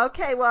 Yep.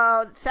 Okay,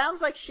 well, it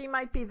sounds like she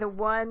might be the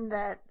one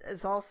that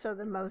is also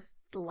the most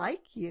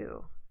like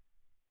you.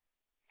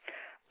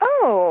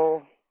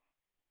 Oh,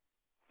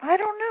 I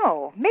don't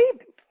know. Maybe.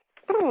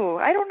 Oh,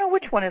 I don't know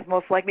which one is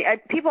most like me.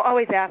 People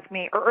always ask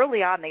me, or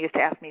early on they used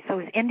to ask me, so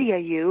is India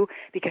you?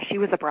 Because she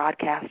was a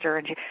broadcaster.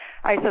 And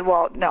I said,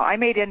 well, no, I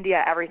made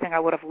India everything I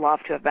would have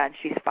loved to have been.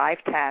 She's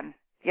 5'10".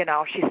 You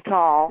know, she's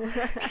tall.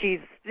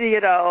 She's,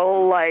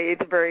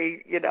 like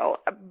very,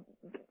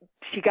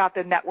 she got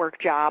the network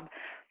job.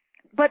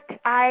 But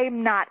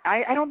I'm not.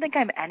 I don't think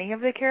I'm any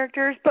of the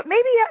characters. But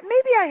maybe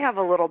I have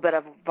a little bit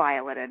of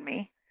Violet in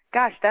me.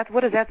 Gosh,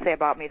 what does that say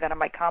about me? Then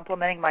am I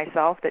complimenting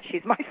myself that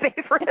she's my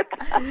favorite?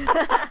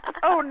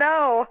 Oh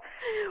no!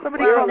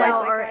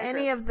 Are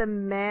any of the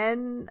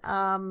men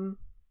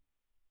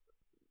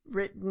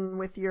written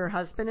with your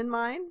husband in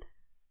mind?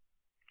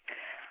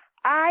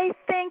 I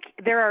think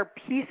there are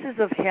pieces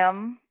of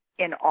him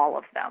in all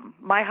of them.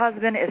 My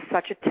husband is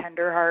such a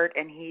tender heart,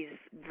 and he's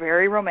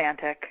very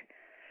romantic.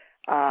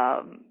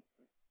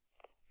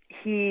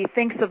 He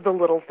thinks of the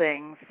little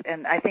things,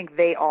 and I think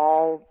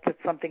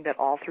that's something that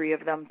all 3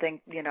 of them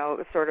think,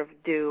 sort of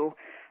do.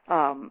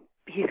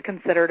 He's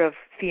considerate of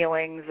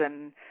feelings,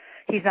 and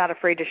he's not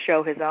afraid to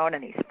show his own,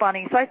 and he's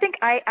funny. So I think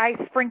I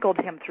sprinkled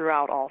him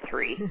throughout all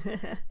 3.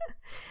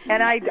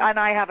 And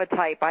I have a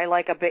type. I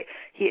like a bit,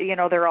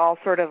 they're all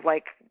sort of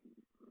like,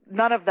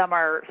 none of them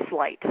are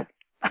slight.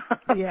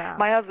 Yeah.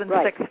 My husband's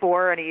right.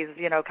 6'4", and he's,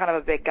 kind of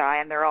a big guy,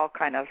 and they're all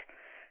kind of,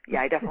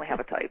 I definitely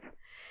have a type.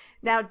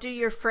 Now, do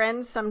your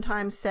friends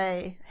sometimes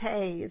say,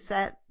 hey, is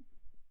that,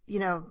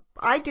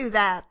 I do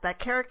that. That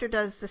character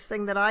does this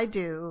thing that I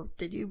do.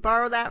 Did you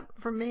borrow that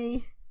from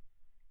me?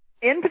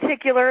 In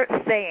particular,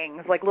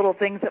 sayings, like little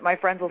things that my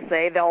friends will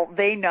say, they'll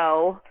say,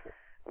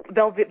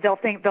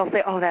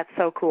 oh, that's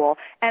so cool.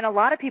 And a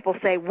lot of people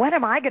say, when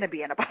am I going to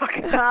be in a book?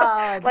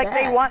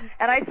 They want,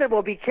 and I said,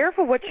 well, be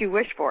careful what you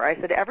wish for. I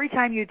said, every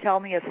time you tell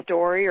me a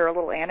story or a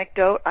little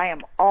anecdote, I am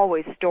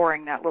always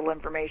storing that little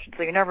information,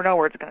 so you never know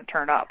where it's going to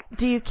turn up.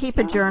 Do you keep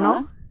a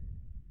journal?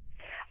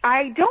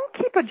 I don't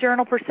keep a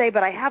journal per se,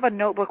 but I have a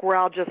notebook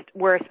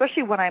where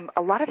especially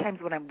a lot of times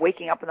when I'm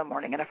waking up in the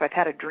morning, and if I've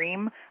had a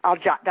dream, I'll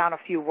jot down a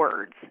few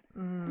words.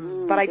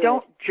 But I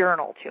don't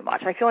journal too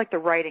much. I feel like the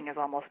writing is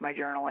almost my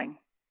journaling.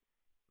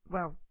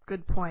 Well,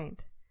 good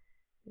point.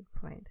 Good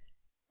point.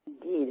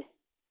 Indeed.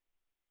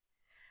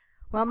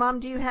 Well, Mom,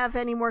 do you have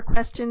any more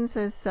questions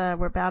as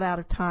we're about out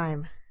of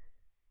time?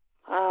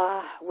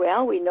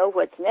 Well, we know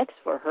what's next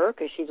for her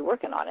because she's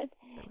working on it.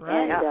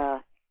 Right.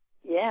 And,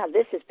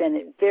 this has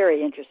been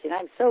very interesting.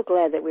 I'm so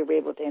glad that we were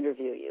able to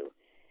interview you.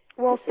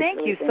 Well,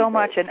 thank you so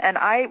much, and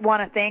I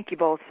want to thank you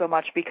both so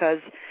much because,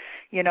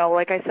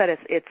 like I said,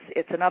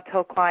 it's an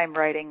uphill climb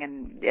writing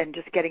and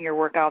just getting your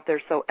work out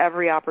there. So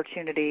every author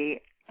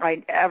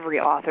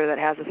that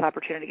has this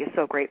opportunity is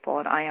so grateful,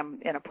 and I am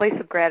in a place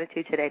of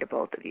gratitude today to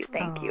both of you.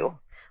 Thank you.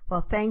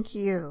 Well, thank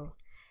you.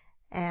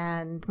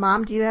 And,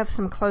 Mom, do you have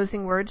some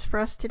closing words for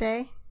us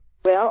today?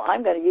 Well,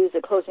 I'm going to use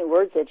the closing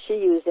words that she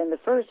used in the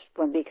first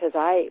one because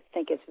I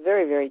think it's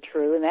very, very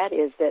true, and that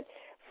is that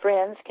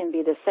friends can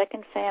be the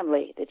second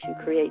family that you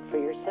create for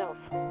yourself.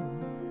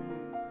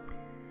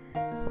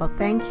 Well,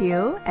 thank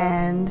you,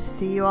 and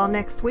see you all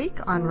next week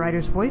on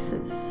Writers'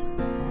 Voices.